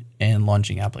history, and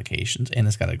launching applications. And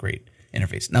it's got a great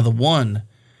interface. Now, the one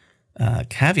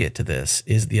caveat to this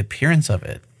is the appearance of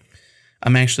it.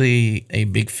 I'm actually a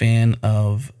big fan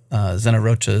of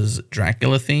Zenarocha's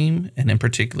Dracula theme, and in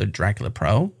particular, Dracula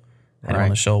Pro. I had on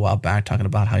the show a while back talking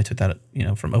about how he took that,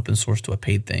 from open source to a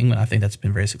paid thing. And I think that's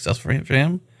been very successful for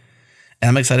him. And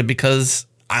I'm excited because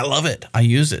I love it. I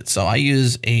use it. So I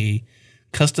use a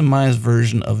customized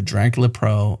version of Dracula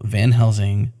Pro Van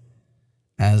Helsing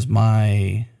as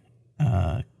my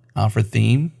Alfred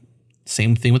theme.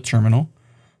 Same thing with Terminal.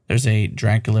 There's a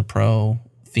Dracula Pro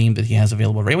theme that he has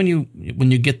available. Right when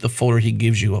you get the folder he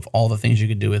gives you of all the things you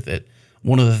could do with it,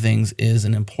 one of the things is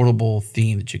an importable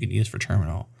theme that you could use for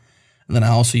Terminal. And then I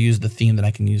also use the theme that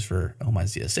I can use for my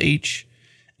ZSH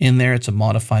in there. It's a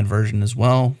modified version as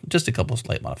well, just a couple of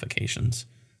slight modifications.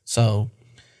 So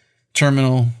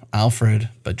Terminal, Alfred,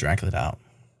 but Dracula out.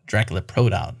 Dracula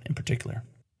Pro'd out in particular.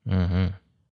 Mm-hmm.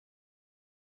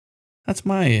 That's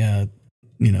my,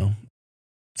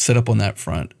 setup on that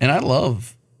front. And I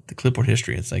love the clipboard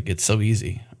history. It's like, it's so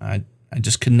easy. I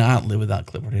just could not live without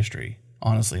clipboard history.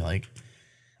 Honestly, like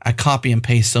I copy and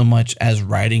paste so much as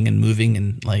writing and moving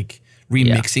and like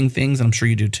remixing things. And I'm sure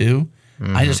you do too.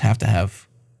 Mm-hmm. I just have to have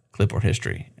clipboard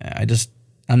history.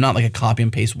 I'm not like a copy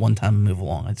and paste one time and move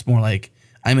along. It's more like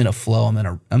I'm in a flow. I'm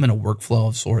in a workflow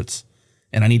of sorts,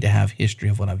 and I need to have history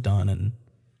of what I've done and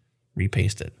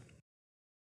repaste it.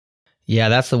 Yeah,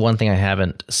 that's the one thing I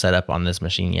haven't set up on this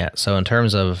machine yet. So in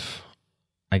terms of,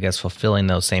 I guess, fulfilling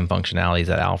those same functionalities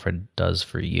that Alfred does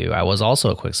for you, I was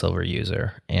also a Quicksilver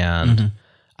user, and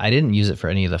I didn't use it for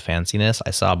any of the fanciness.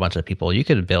 I saw a bunch of people, you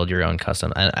could build your own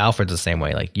custom, and Alfred's the same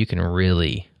way. Like you can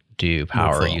really do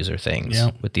power user things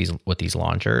with these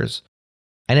launchers.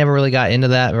 I never really got into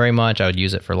that very much. I would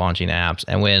use it for launching apps.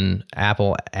 And when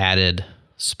Apple added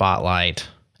Spotlight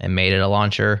and made it a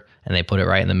launcher, and they put it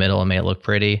right in the middle and made it look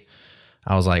pretty,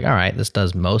 I was like, all right, this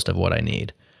does most of what I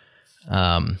need.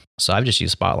 So I've just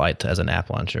used Spotlight as an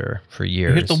app launcher for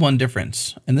years. Here's the one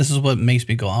difference, and this is what makes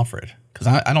me go Alfred, because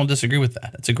I don't disagree with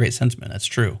that. It's a great sentiment. That's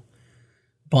true.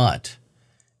 But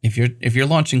if you're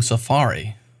launching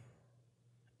Safari,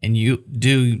 and you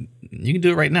can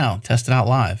do it right now, test it out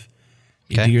live.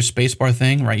 You do your spacebar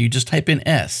thing, right? You just type in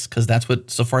S, because that's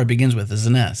what Safari begins with, is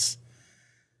an S.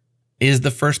 Is the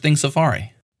first thing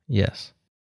Safari? Yes.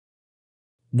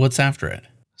 What's after it?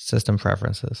 System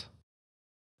preferences.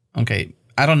 Okay.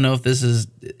 I don't know if this is,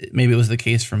 maybe it was the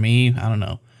case for me. I don't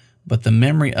know. But the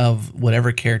memory of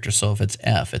whatever character, so if it's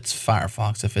F, it's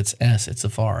Firefox. If it's S, it's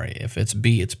Safari. If it's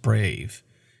B, it's Brave.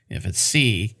 If it's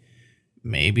C,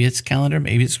 maybe it's Calendar,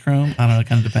 maybe it's Chrome. I don't know. It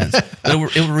kind of depends.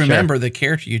 But it will remember the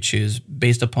character you choose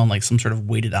based upon like some sort of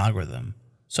weighted algorithm.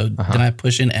 So then I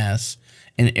push in S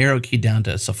and arrow key down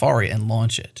to Safari and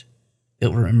launch it. It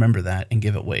will remember that and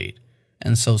give it weight.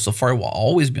 And so Safari will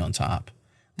always be on top,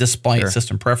 despite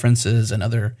system preferences and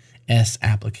other S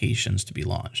applications to be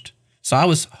launched. So I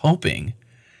was hoping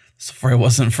Safari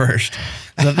wasn't first.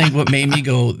 Because I think what made me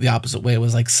go the opposite way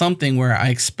was like something where I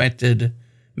expected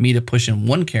me to push in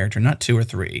one character, not two or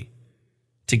three,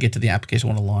 to get to the application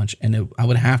I want to launch. And I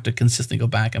would have to consistently go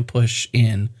back and push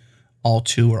in all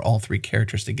two or all three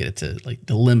characters to get it to like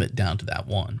the limit down to that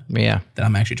one that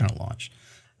I'm actually trying to launch.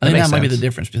 I think that might be the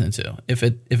difference between the two. If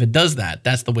it does that,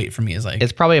 that's the weight for me. Is like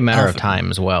it's probably a matter of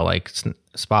time as well. Like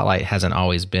Spotlight hasn't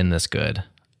always been this good,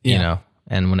 you know.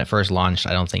 And when it first launched,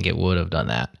 I don't think it would have done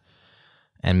that.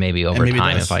 And maybe over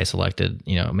time, if I selected,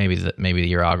 maybe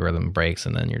your algorithm breaks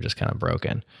and then you're just kind of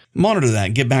broken. Monitor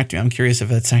that. Get back to me. I'm curious if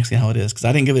that's actually how it is, because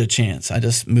I didn't give it a chance. I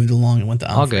just moved along and went to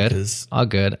Alfred. All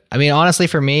good. I mean, honestly,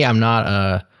 for me, I'm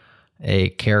not a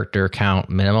character count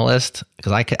minimalist,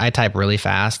 because I type really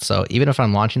fast. So even if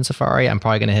I'm launching Safari, I'm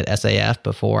probably going to hit SAF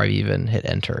before I even hit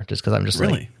enter, just because I'm just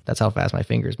like, that's how fast my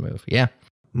fingers move. Yeah.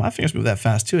 My fingers move that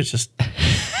fast too. It's just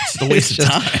a waste of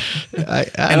time. I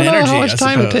don't know how much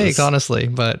time it takes, honestly,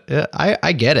 but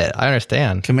I get it. I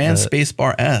understand. Command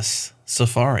spacebar S,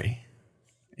 Safari,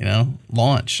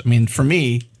 launch. I mean, for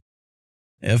me,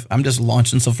 if I'm just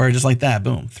launching Safari just like that,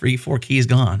 boom, 3-4 keys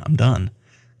gone, I'm done.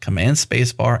 Command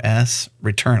spacebar S,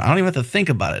 return. I don't even have to think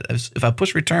about it. If I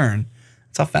push return,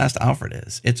 that's how fast Alfred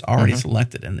is. It's already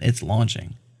selected and it's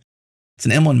launching. It's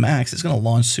an M1 Max. It's going to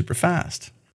launch super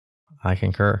fast. I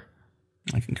concur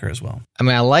as well. I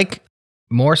mean, I like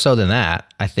more so than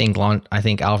that. I think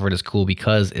Alfred is cool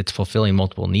because it's fulfilling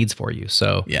multiple needs for you.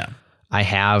 So I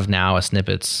have now a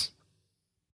snippets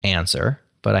answer,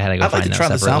 but I had to go find that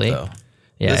separately. This out, though.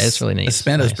 Yeah, it's really neat.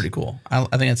 Espando is pretty cool. I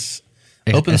think it's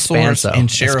open source and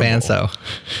shareable.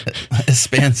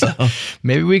 Espanso.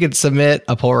 Maybe we could submit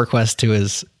a pull request to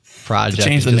his project.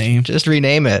 Change the name. Just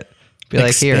rename it. Be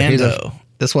like, here's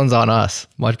this one's on us.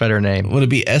 Much better name. Would it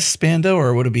be Espando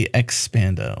or would it be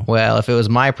Expando? Well, if it was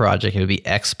my project, it would be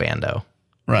Expando.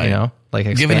 Right. Like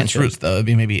expansion. Given its roots, though, it'd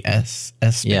be maybe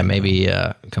Espando. Yeah, maybe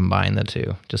combine the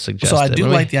two. Just suggest So I do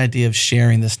like the idea of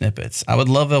sharing the snippets. I would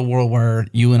love a world where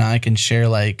you and I can share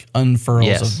like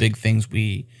unfurls of big things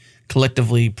we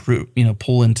collectively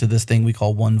pull into this thing we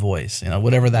call one voice,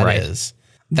 whatever that is.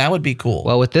 That would be cool.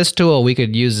 Well, with this tool, we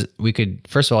could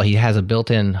first of all, he has a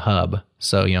built-in hub.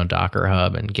 So, Docker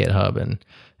Hub and GitHub and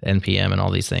NPM and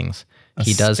all these things.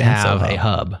 He does have a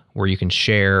hub where you can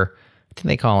share think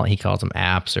he calls them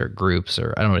apps or groups,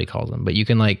 or I don't know what he calls them, but you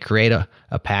can like create a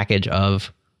package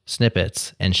of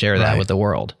snippets and share that with the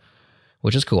world,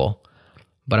 which is cool.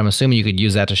 But I'm assuming you could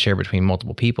use that to share between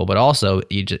multiple people, but also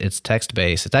it's text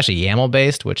based. It's actually YAML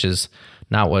based, which is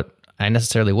not what I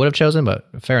necessarily would have chosen, but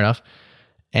fair enough.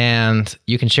 And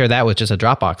you can share that with just a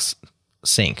Dropbox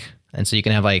sync. And so you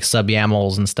can have like sub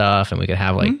YAMLs and stuff, and we could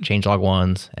have like changelog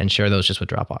ones and share those just with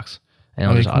Dropbox. And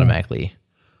it'll just automatically,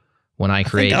 when I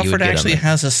create, I think Alfred actually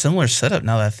has a similar setup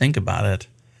now that I think about it.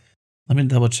 Let me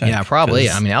double check. Yeah, probably.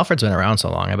 I mean, Alfred's been around so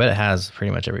long. I bet it has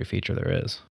pretty much every feature there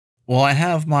is. Well, I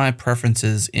have my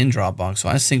preferences in Dropbox, so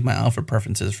I sync my Alfred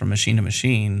preferences from machine to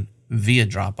machine via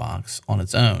Dropbox on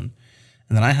its own.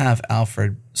 And then I have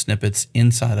Alfred snippets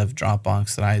inside of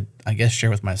Dropbox that I guess share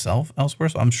with myself elsewhere.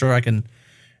 So I'm sure I can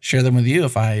share them with you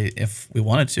if we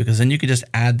wanted to, because then you could just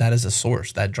add that as a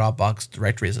source, that Dropbox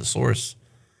directory as a source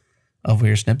of where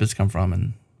your snippets come from,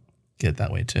 and get it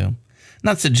that way too.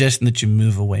 Not suggesting that you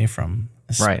move away from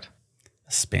a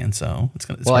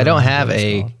Spanso. Well, I don't have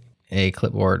a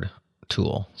clipboard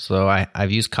tool. So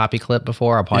I've used CopyClip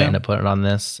before. I'll probably end up putting it on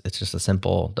this. It's just a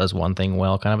simple, does one thing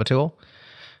well kind of a tool.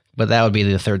 But that would be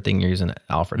the third thing you're using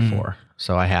Alfred for.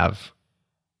 So I have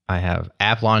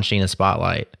app launching as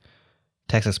Spotlight.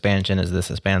 Text expansion is this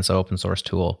Expanso open source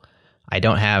tool. I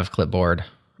don't have clipboard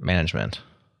management,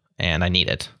 and I need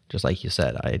it, just like you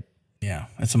said. Yeah,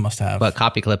 it's a must-have. But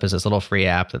CopyClip is this little free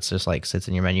app that's just like sits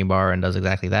in your menu bar and does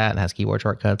exactly that and has keyboard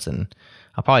shortcuts, and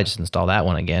I'll probably just install that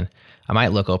one again. I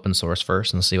might look open source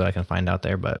first and see what I can find out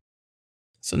there. But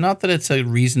so not that it's a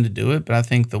reason to do it, but I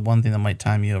think the one thing that might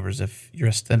time you over is if you're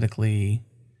aesthetically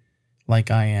like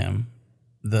I am.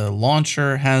 The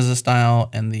launcher has a style,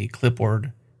 and the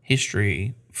clipboard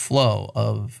history flow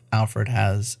of Alfred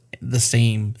has the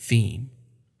same theme.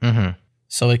 Mm-hmm.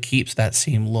 So it keeps that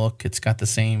same look. It's got the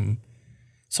same.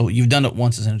 So you've done it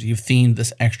once, essentially. You've themed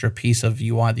this extra piece of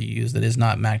UI that you use that is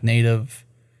not Mac native,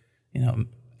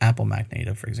 Apple Mac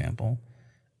native, for example,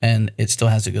 and it still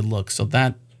has a good look. So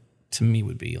that, to me,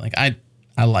 would be like I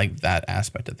like that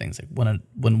aspect of things. Like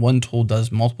when one tool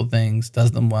does multiple things,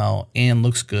 does them well, and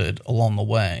looks good along the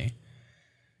way,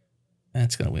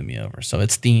 that's gonna win me over. So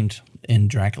it's themed in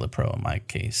Dracula Pro in my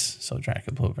case. So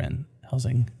Dracula Pro Van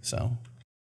Helsing. So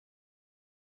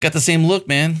got the same look,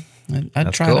 man.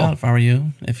 I'd try it out if I were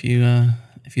you. If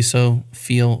you so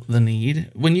feel the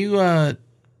need. When you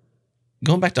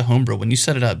going back to Homebrew, when you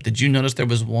set it up, did you notice there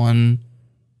was one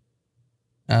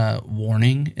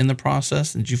warning in the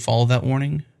process? Did you follow that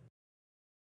warning?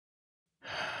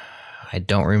 I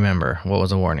don't remember. What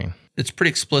was the warning? It's pretty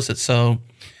explicit. So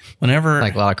whenever,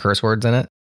 like a lot of curse words in it.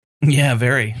 Yeah,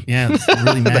 very. Yeah, it's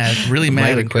really mad. Really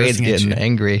mad. My Quaid's getting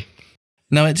angry.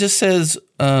 No, it just says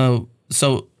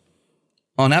so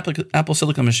on Apple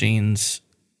Silicon machines,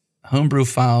 Homebrew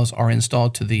files are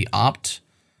installed to the opt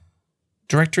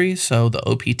directory. So the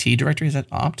OPT directory, is that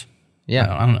opt?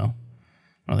 Yeah, I don't know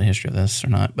the history of this or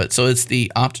not, but so it's the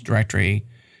opt directory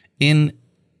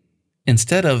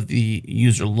instead of the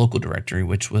user local directory,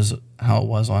 which was how it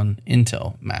was on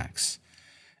Intel Macs.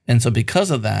 And so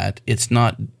because of that, it's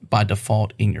not by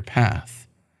default in your path.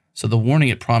 So the warning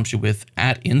it prompts you with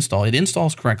at install, it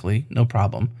installs correctly, no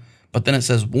problem. But then it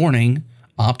says warning,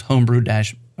 opt homebrew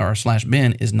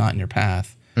 /bin is not in your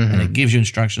path. Mm-hmm. And it gives you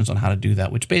instructions on how to do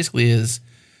that, which basically is,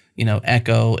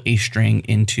 echo a string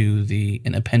into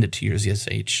and append it to your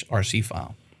ZSH RC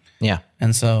file. Yeah.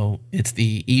 And so it's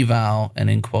the eval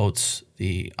and in quotes,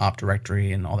 the opt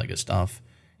directory and all that good stuff.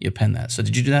 You append that. So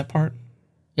did you do that part?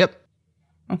 Yep.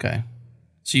 Okay.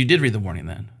 So you did read the warning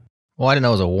then? Well, I didn't know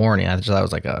it was a warning. I just thought it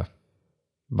was like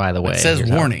by the way. It says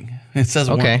warning. It says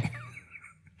warning. Okay.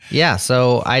 Yeah,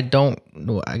 so I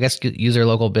guess user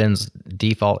local bins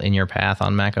default in your path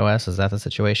on Mac OS. Is that the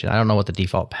situation? I don't know what the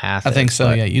default path is. I think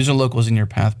so, yeah. User local is in your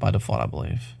path by default, I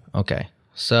believe. Okay.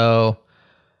 So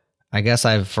I guess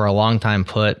I've for a long time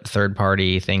put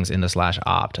third-party things into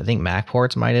 /opt. I think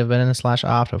MacPorts might have been in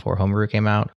 /opt before Homebrew came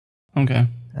out. Okay.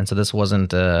 And so this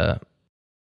wasn't a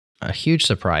huge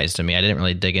surprise to me. I didn't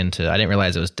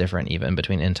realize it was different even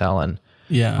between Intel and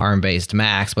ARM-based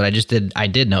Macs, but I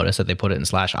did notice that they put it in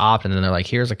 /opt, and then they're like,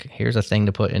 here's a thing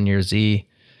to put in your Z.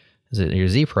 Is it your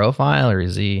Z profile or your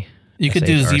Z? You could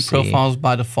do Z profiles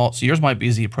by default. So yours might be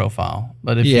Z profile,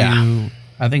 but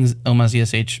I think OMA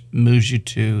ZSH moves you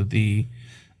to the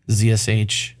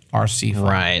ZSH RC file.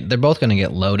 Right. They're both going to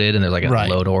get loaded, and there's like a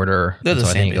load order. They're the so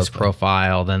same, I think it goes basically.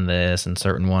 Profile, then this, and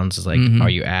certain ones is like, are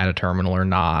you at a terminal or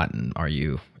not? And are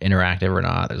you interactive or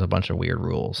not? There's a bunch of weird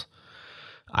rules.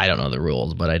 I don't know the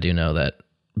rules, but I do know that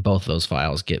both those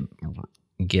files get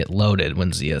get loaded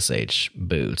when ZSH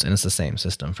boots. And it's the same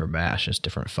system for bash, it's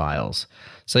different files.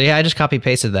 So yeah, I just copy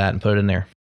pasted that and put it in there.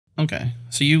 Okay.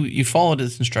 So you followed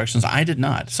its instructions. I did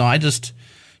not. So I just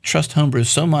trust Homebrew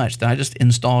so much that I just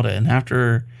installed it and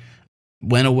after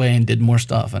went away and did more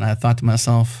stuff. And I thought to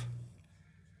myself,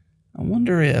 I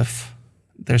wonder if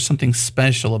there's something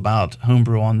special about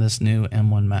Homebrew on this new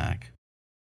M1 Mac.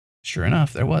 Sure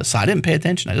enough, there was. So I didn't pay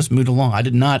attention. I just moved along. I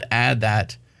did not add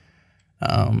that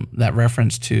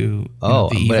reference to the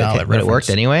eval. But it worked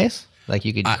anyways? Like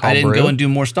you could call I didn't brew? go and do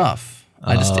more stuff.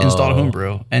 I just installed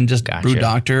Homebrew and just brew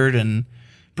doctored and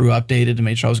brew updated to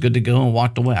make sure I was good to go and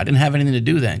walked away. I didn't have anything to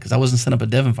do then because I wasn't setting up a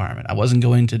dev environment. I wasn't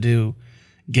going to do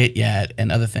Git yet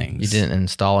and other things. You didn't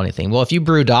install anything. Well, if you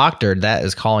brew doctored, that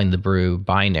is calling the brew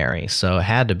binary. So it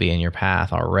had to be in your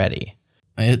path already.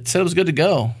 It said it was good to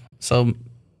go. So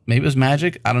maybe it was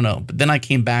magic. I don't know. But then I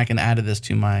came back and added this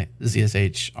to my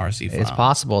ZSH RC file. It's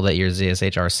possible that your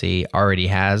ZSH RC already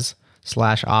has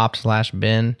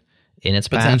 /opt/bin in its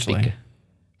path. Potentially.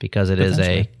 Because it is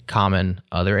a common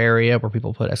other area where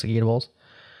people put executables.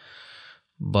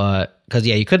 But, because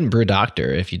yeah, you couldn't brew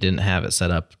doctor if you didn't have it set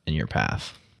up in your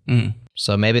path.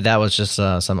 So maybe that was just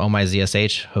some Oh My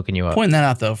ZSH hooking you up. Point that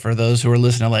out, though, for those who are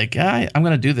listening, like, I'm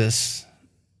going to do this.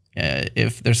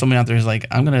 If there's somebody out there who's like,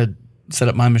 I'm going to set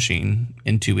up my machine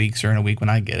in 2 weeks or in a week when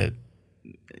I get it.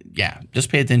 Yeah,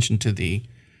 just pay attention to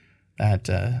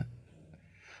that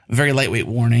very lightweight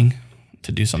warning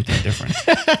to do something different.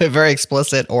 Very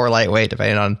explicit or lightweight,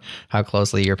 depending on how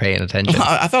closely you're paying attention.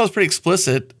 I thought it was pretty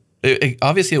explicit.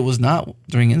 Obviously, it was not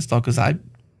during install because I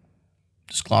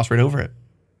just glossed right over it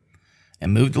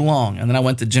and moved along. And then I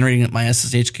went to generating my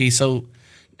SSH key. So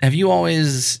have you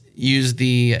always used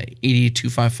the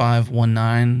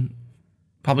ED25519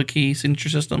 public key signature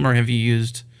system, or have you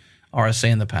used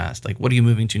RSA in the past? Like, what are you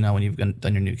moving to now when you've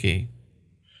done your new key?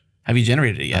 Have you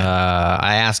generated it yet?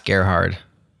 I asked Gerhard.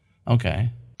 Okay.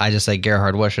 I just say,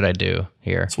 Gerhard, what should I do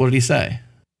here? So what did he say?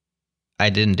 I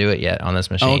didn't do it yet on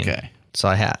this machine. Okay.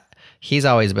 So he's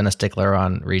always been a stickler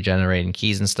on regenerating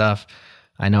keys and stuff.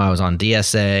 I know I was on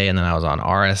DSA and then I was on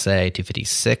RSA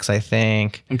 256, I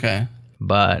think. Okay.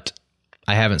 But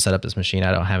I haven't set up this machine.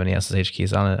 I don't have any SSH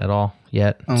keys on it at all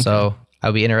yet. Okay. So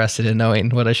I'd be interested in knowing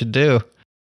what I should do.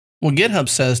 Well, GitHub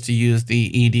says to use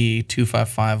the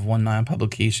ED25519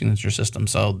 public key signature system.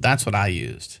 So that's what I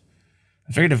used.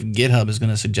 I figured if GitHub is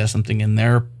going to suggest something in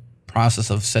their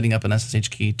process of setting up an SSH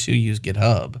key to use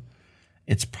GitHub,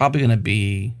 it's probably going to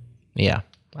be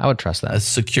I would trust that. A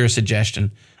secure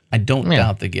suggestion. I don't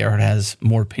doubt that Gerhard has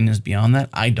more opinions beyond that.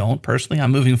 I don't personally.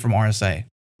 I'm moving from RSA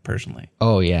personally.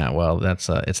 Oh yeah, well that's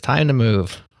it's time to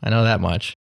move. I know that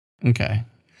much. Okay,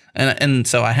 and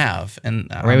so I have,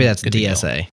 and or maybe that's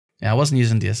DSA. Yeah, I wasn't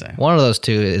using DSA. One of those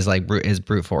two is like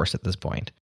brute force at this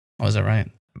point. Oh, is that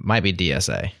right? Might be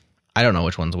DSA. I don't know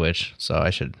which one's which, so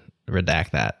I should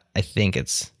redact that. I think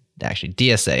it's actually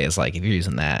DSA is like if you're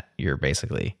using that, you're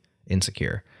basically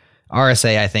insecure.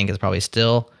 RSA, I think, is probably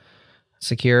still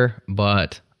secure,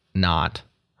 but not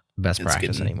best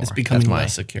practice anymore. It's becoming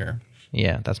less secure.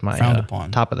 Yeah, that's my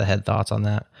top of the head thoughts on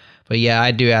that. But yeah,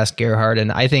 I do ask Gerhard, and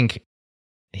I think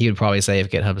he would probably say if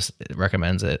GitHub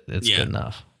recommends it, it's good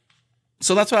enough.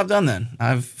 So that's what I've done then.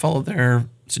 I've followed their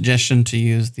suggestion to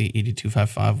use the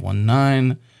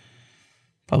ED25519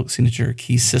 public signature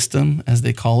key system, as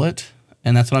they call it,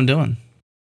 and that's what I'm doing.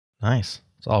 Nice.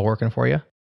 It's all working for you?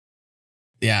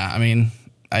 Yeah, I mean,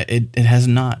 it has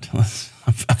not.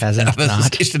 Hasn't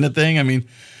not? In a thing. I mean,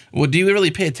 well, do you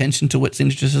really pay attention to what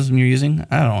signature system you're using?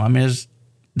 I don't know. I mean,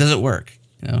 does it work?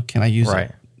 You know, can I use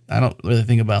it? I don't really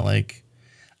think about I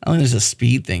don't think there's a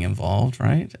speed thing involved,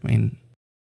 right? I mean,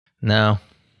 no,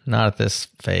 not at this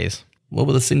phase. What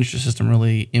will the signature system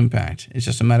really impact? It's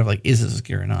just a matter of is it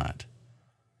secure or not?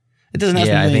 It doesn't have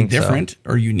to be anything different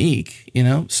or unique, you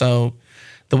know? So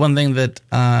the one thing that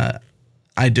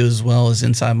I do as well is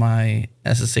inside my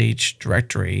SSH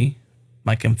directory,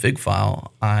 my config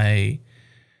file, I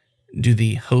do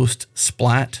the host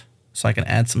splat so I can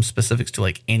add some specifics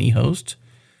to any host.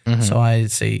 Mm-hmm. So I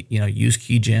say, use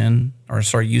keygen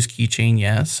use keychain,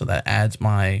 yes. So that adds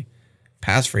my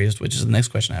passphrase, which is the next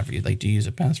question I have for you. Do you use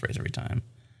a passphrase every time?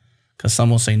 Because some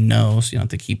will say no, so you don't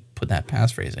have to keep putting that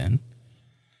passphrase in.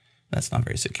 That's not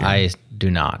very secure. I do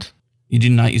not. You do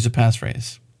not use a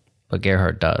passphrase. But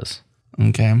Gerhard does.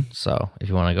 Okay. So if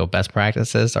you want to go best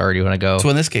practices, or do you want to go... So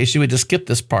in this case, you would just skip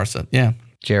this parser. Yeah.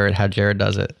 How Jared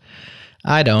does it.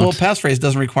 I don't. Well, passphrase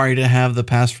doesn't require you to have the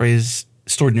passphrase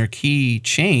stored in your key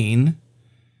chain,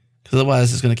 because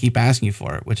otherwise it's going to keep asking you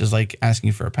for it, which is like asking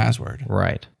you for a password.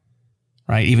 Right.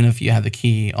 right? Even if you have the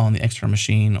key on the external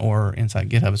machine or inside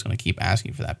GitHub, it's going to keep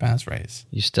asking for that passphrase.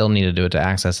 You still need to do it to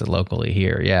access it locally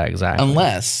here. Yeah, exactly.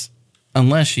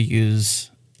 Unless you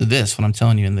use this, what I'm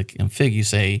telling you in the config, you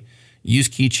say use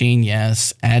keychain,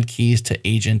 yes, add keys to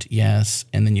agent, yes,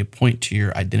 and then you point to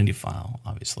your identity file,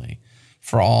 obviously,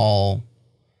 for all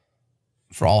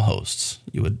hosts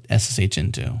you would SSH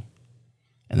into.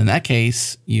 And in that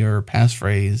case, your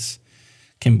passphrase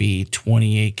can be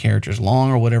 28 characters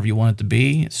long or whatever you want it to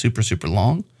be. It's super, super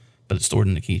long, but it's stored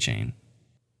in the keychain.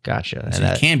 Gotcha. So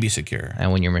it can be secure.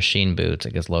 And when your machine boots,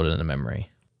 it gets loaded into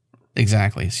memory.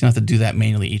 Exactly. So you don't have to do that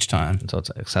manually each time. And so it's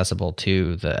accessible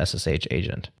to the SSH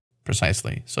agent.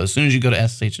 Precisely. So as soon as you go to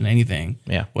SSH in anything,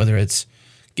 whether it's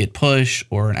git push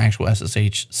or an actual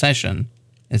SSH session,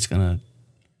 it's going to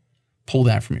pull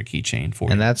that from your keychain for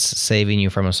you. And that's saving you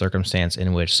from a circumstance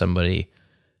in which somebody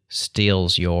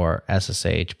steals your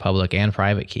SSH public and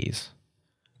private keys.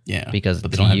 Yeah. Because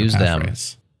to use them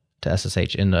to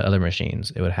SSH into other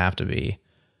machines, it would have to be,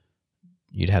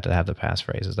 you'd have to have the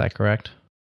passphrase. Is that correct?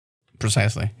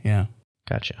 Precisely. Yeah.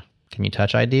 Gotcha. Can you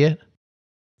touch ID it?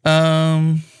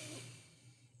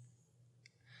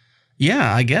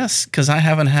 Yeah, I guess, because I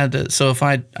haven't had to. So if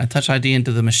I touch ID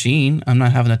into the machine, I'm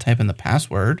not having to type in the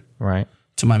password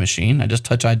to my machine. I just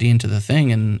touch ID into the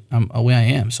thing and away I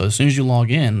am. So as soon as you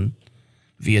log in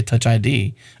via touch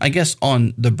ID, I guess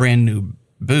on the brand new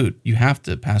boot, you have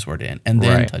to password in and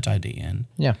then touch ID in.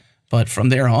 Yeah. But from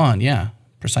there on,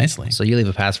 precisely. So you leave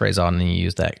a passphrase on and you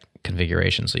use that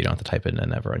configuration so you don't have to type it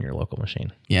in ever on your local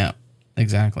machine. Yeah,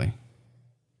 exactly.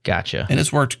 Gotcha. And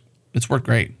it's worked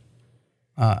great.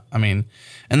 And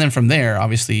then from there,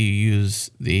 obviously you use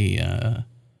the,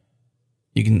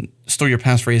 you can store your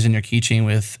passphrase in your keychain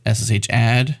with SSH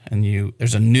add, and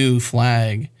there's a new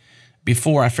flag.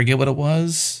 Before, I forget what it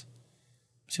was.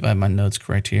 Let's see if I have my notes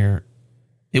correct here.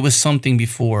 It was something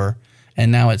before,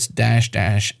 and now it's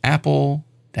 --apple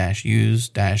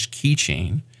 -use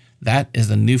 -keychain. That is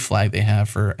the new flag they have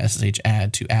for SSH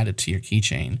add to add it to your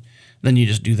keychain. Then you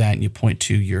just do that and you point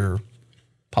to your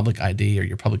public ID or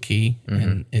your public key,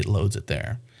 and it loads it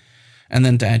there. And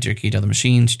then to add your key to other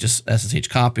machines, you just SSH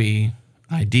copy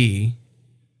ID,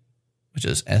 which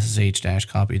is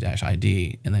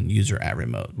SSH-copy-ID, and then user at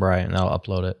remote. Right, and that'll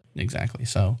upload it. Exactly.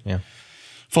 So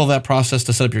follow that process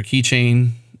to set up your keychain,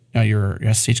 your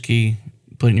SSH key,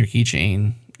 put it in your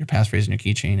keychain, your passphrase in your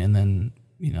keychain, and then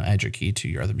add your key to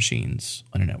your other machines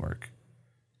on your network.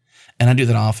 And I do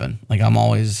that often. Like I'm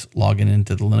always logging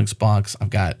into the Linux box. I've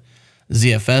got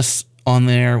ZFS on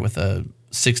there with a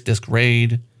 6-disk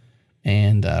RAID,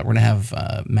 and we're going to have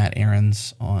Matt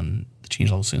Aarons on the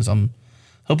changelog soon. So I'm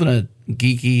hoping to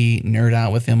geeky nerd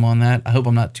out with him on that. I hope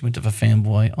I'm not too much of a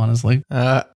fanboy, honestly.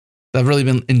 I've really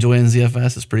been enjoying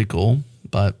ZFS. It's pretty cool,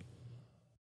 but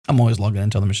I'm always logging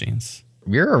into other machines.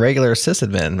 You're a regular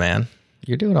sysadmin, man.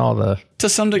 You're doing all the... To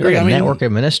some degree. You're a network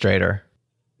administrator.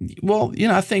 Well,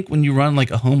 I think when you run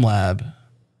like a home lab,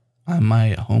 I'm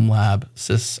my home lab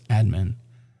sysadmin.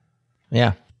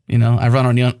 Yeah. I run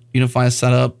on Unify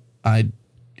setup. I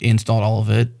installed all of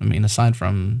it. I mean, aside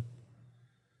from,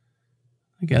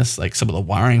 I guess, like some of the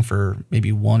wiring for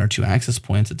maybe 1 or 2 access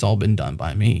points, it's all been done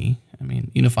by me. I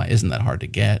mean, Unify isn't that hard to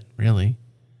get, really.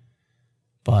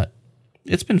 But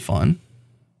it's been fun.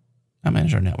 I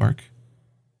manage our network.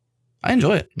 I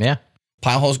enjoy it. Yeah.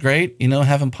 Pi-hole's great.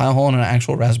 Having Pi-hole on an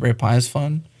actual Raspberry Pi is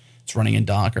fun. It's running in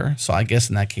Docker. So I guess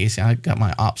in that case, I got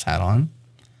my ops hat on.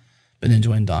 Been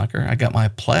enjoying Docker. I got my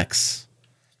Plex.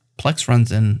 Plex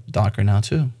runs in Docker now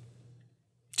too.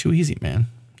 Too easy, man.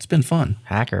 It's been fun.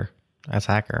 Hacker. That's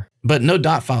hacker. But no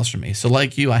dot files for me. So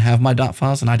like you, I have my dot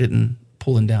files and I didn't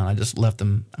pull them down. I just left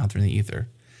them out there in the ether.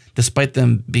 Despite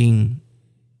them being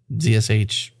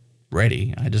ZSH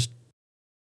ready, I just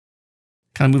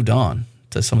kind of moved on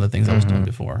to some of the things I was doing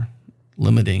before.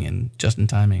 Limiting and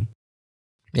just-in-timing.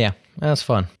 Yeah, that's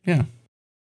fun. Yeah.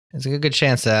 It's a good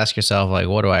chance to ask yourself, like,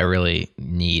 what do I really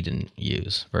need and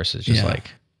use versus just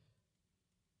like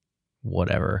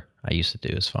whatever I used to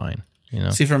do is fine.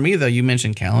 See, for me, though, you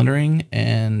mentioned calendaring,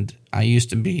 and I used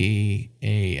to be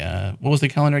what was the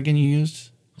calendar again you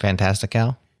used?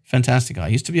 Fantastical. I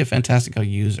used to be a Fantastical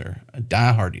user, a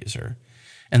diehard user.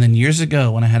 And then years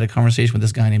ago, when I had a conversation with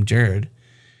this guy named Jared,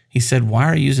 he said, why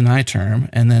are you using iTerm?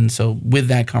 And then so with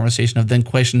that conversation of then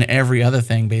questioning every other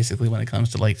thing, basically, when it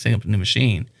comes to like setting up a new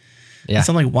machine. Yeah. And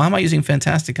so I'm like, why am I using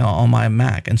Fantastical on my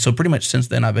Mac? And so pretty much since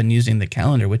then, I've been using the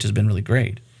calendar, which has been really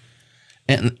great.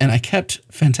 And I kept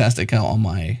Fantastical on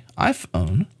my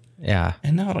iPhone. Yeah.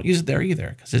 And now I don't use it there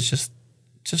either because it's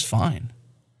just fine.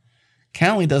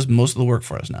 Calendly does most of the work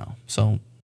for us now. So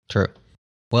true.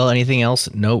 Well, anything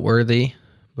else noteworthy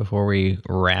before we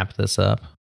wrap this up?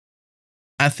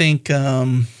 I think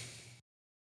I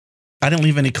didn't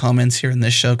leave any comments here in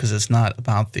this show because it's not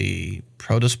about the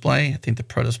Pro Display. I think the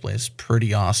Pro Display is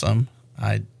pretty awesome.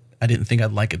 I didn't think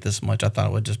I'd like it this much. I thought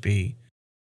it would just be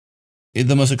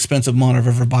the most expensive monitor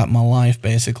I've ever bought in my life,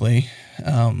 basically.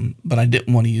 But I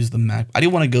didn't want to use the Mac. I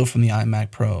didn't want to go from the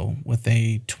iMac Pro with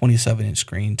a 27-inch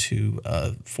screen to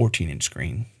a 14-inch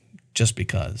screen just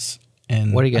because.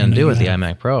 And what are you going to do with the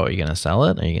iMac Pro? Are you going to sell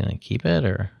it? Are you going to keep it?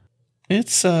 Or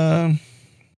it's right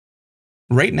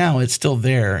now it's still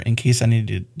there in case I need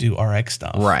to do RX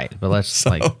stuff. Right, but let's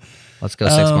go 6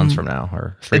 months from now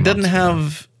or 3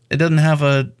 months. It doesn't have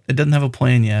a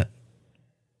plan yet.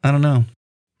 I don't know.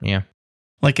 Yeah.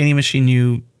 Like any machine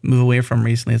you move away from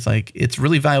recently, it's like it's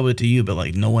really valuable to you, but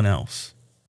like no one else.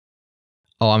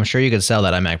 Oh, I'm sure you could sell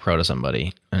that iMac Pro to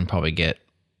somebody and probably get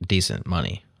decent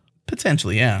money.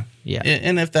 Potentially, yeah. Yeah.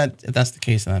 And if that's the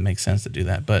case, then that makes sense to do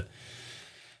that. But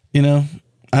I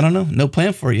don't know. No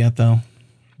plan for it yet, though.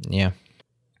 Yeah.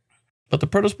 But the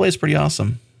Pro Display is pretty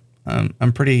awesome.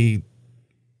 I'm pretty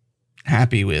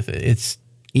happy with it. It's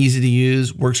easy to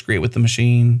use, works great with the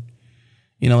machine.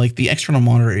 Like the external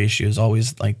monitor issue is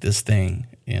always like this thing,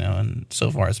 and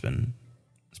so far it's been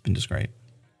just great.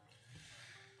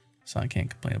 So I can't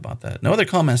complain about that. No other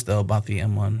comments though about the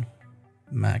M1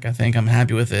 Mac. I think I'm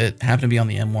happy with it. Happened to be on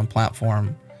the M1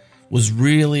 platform. Was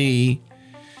really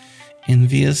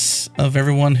envious of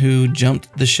everyone who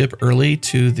jumped the ship early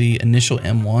to the initial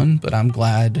M1, but I'm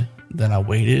glad that I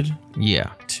waited.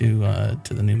 Yeah. To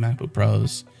the new MacBook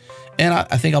Pros. And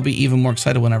I think I'll be even more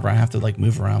excited whenever I have to like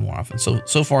move around more often.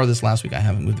 So far this last week, I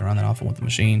haven't moved around that often with the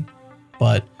machine,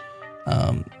 but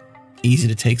easy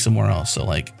to take somewhere else. So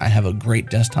like I have a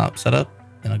great desktop setup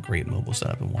and a great mobile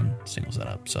setup in one single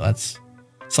setup. So that's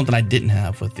something I didn't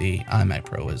have with the iMac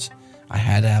Pro is I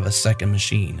had to have a second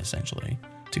machine essentially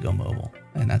to go mobile.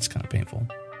 And that's kind of painful.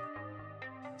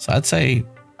 So I'd say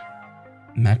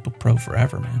MacBook Pro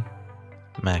forever, man.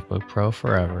 MacBook Pro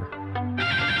forever.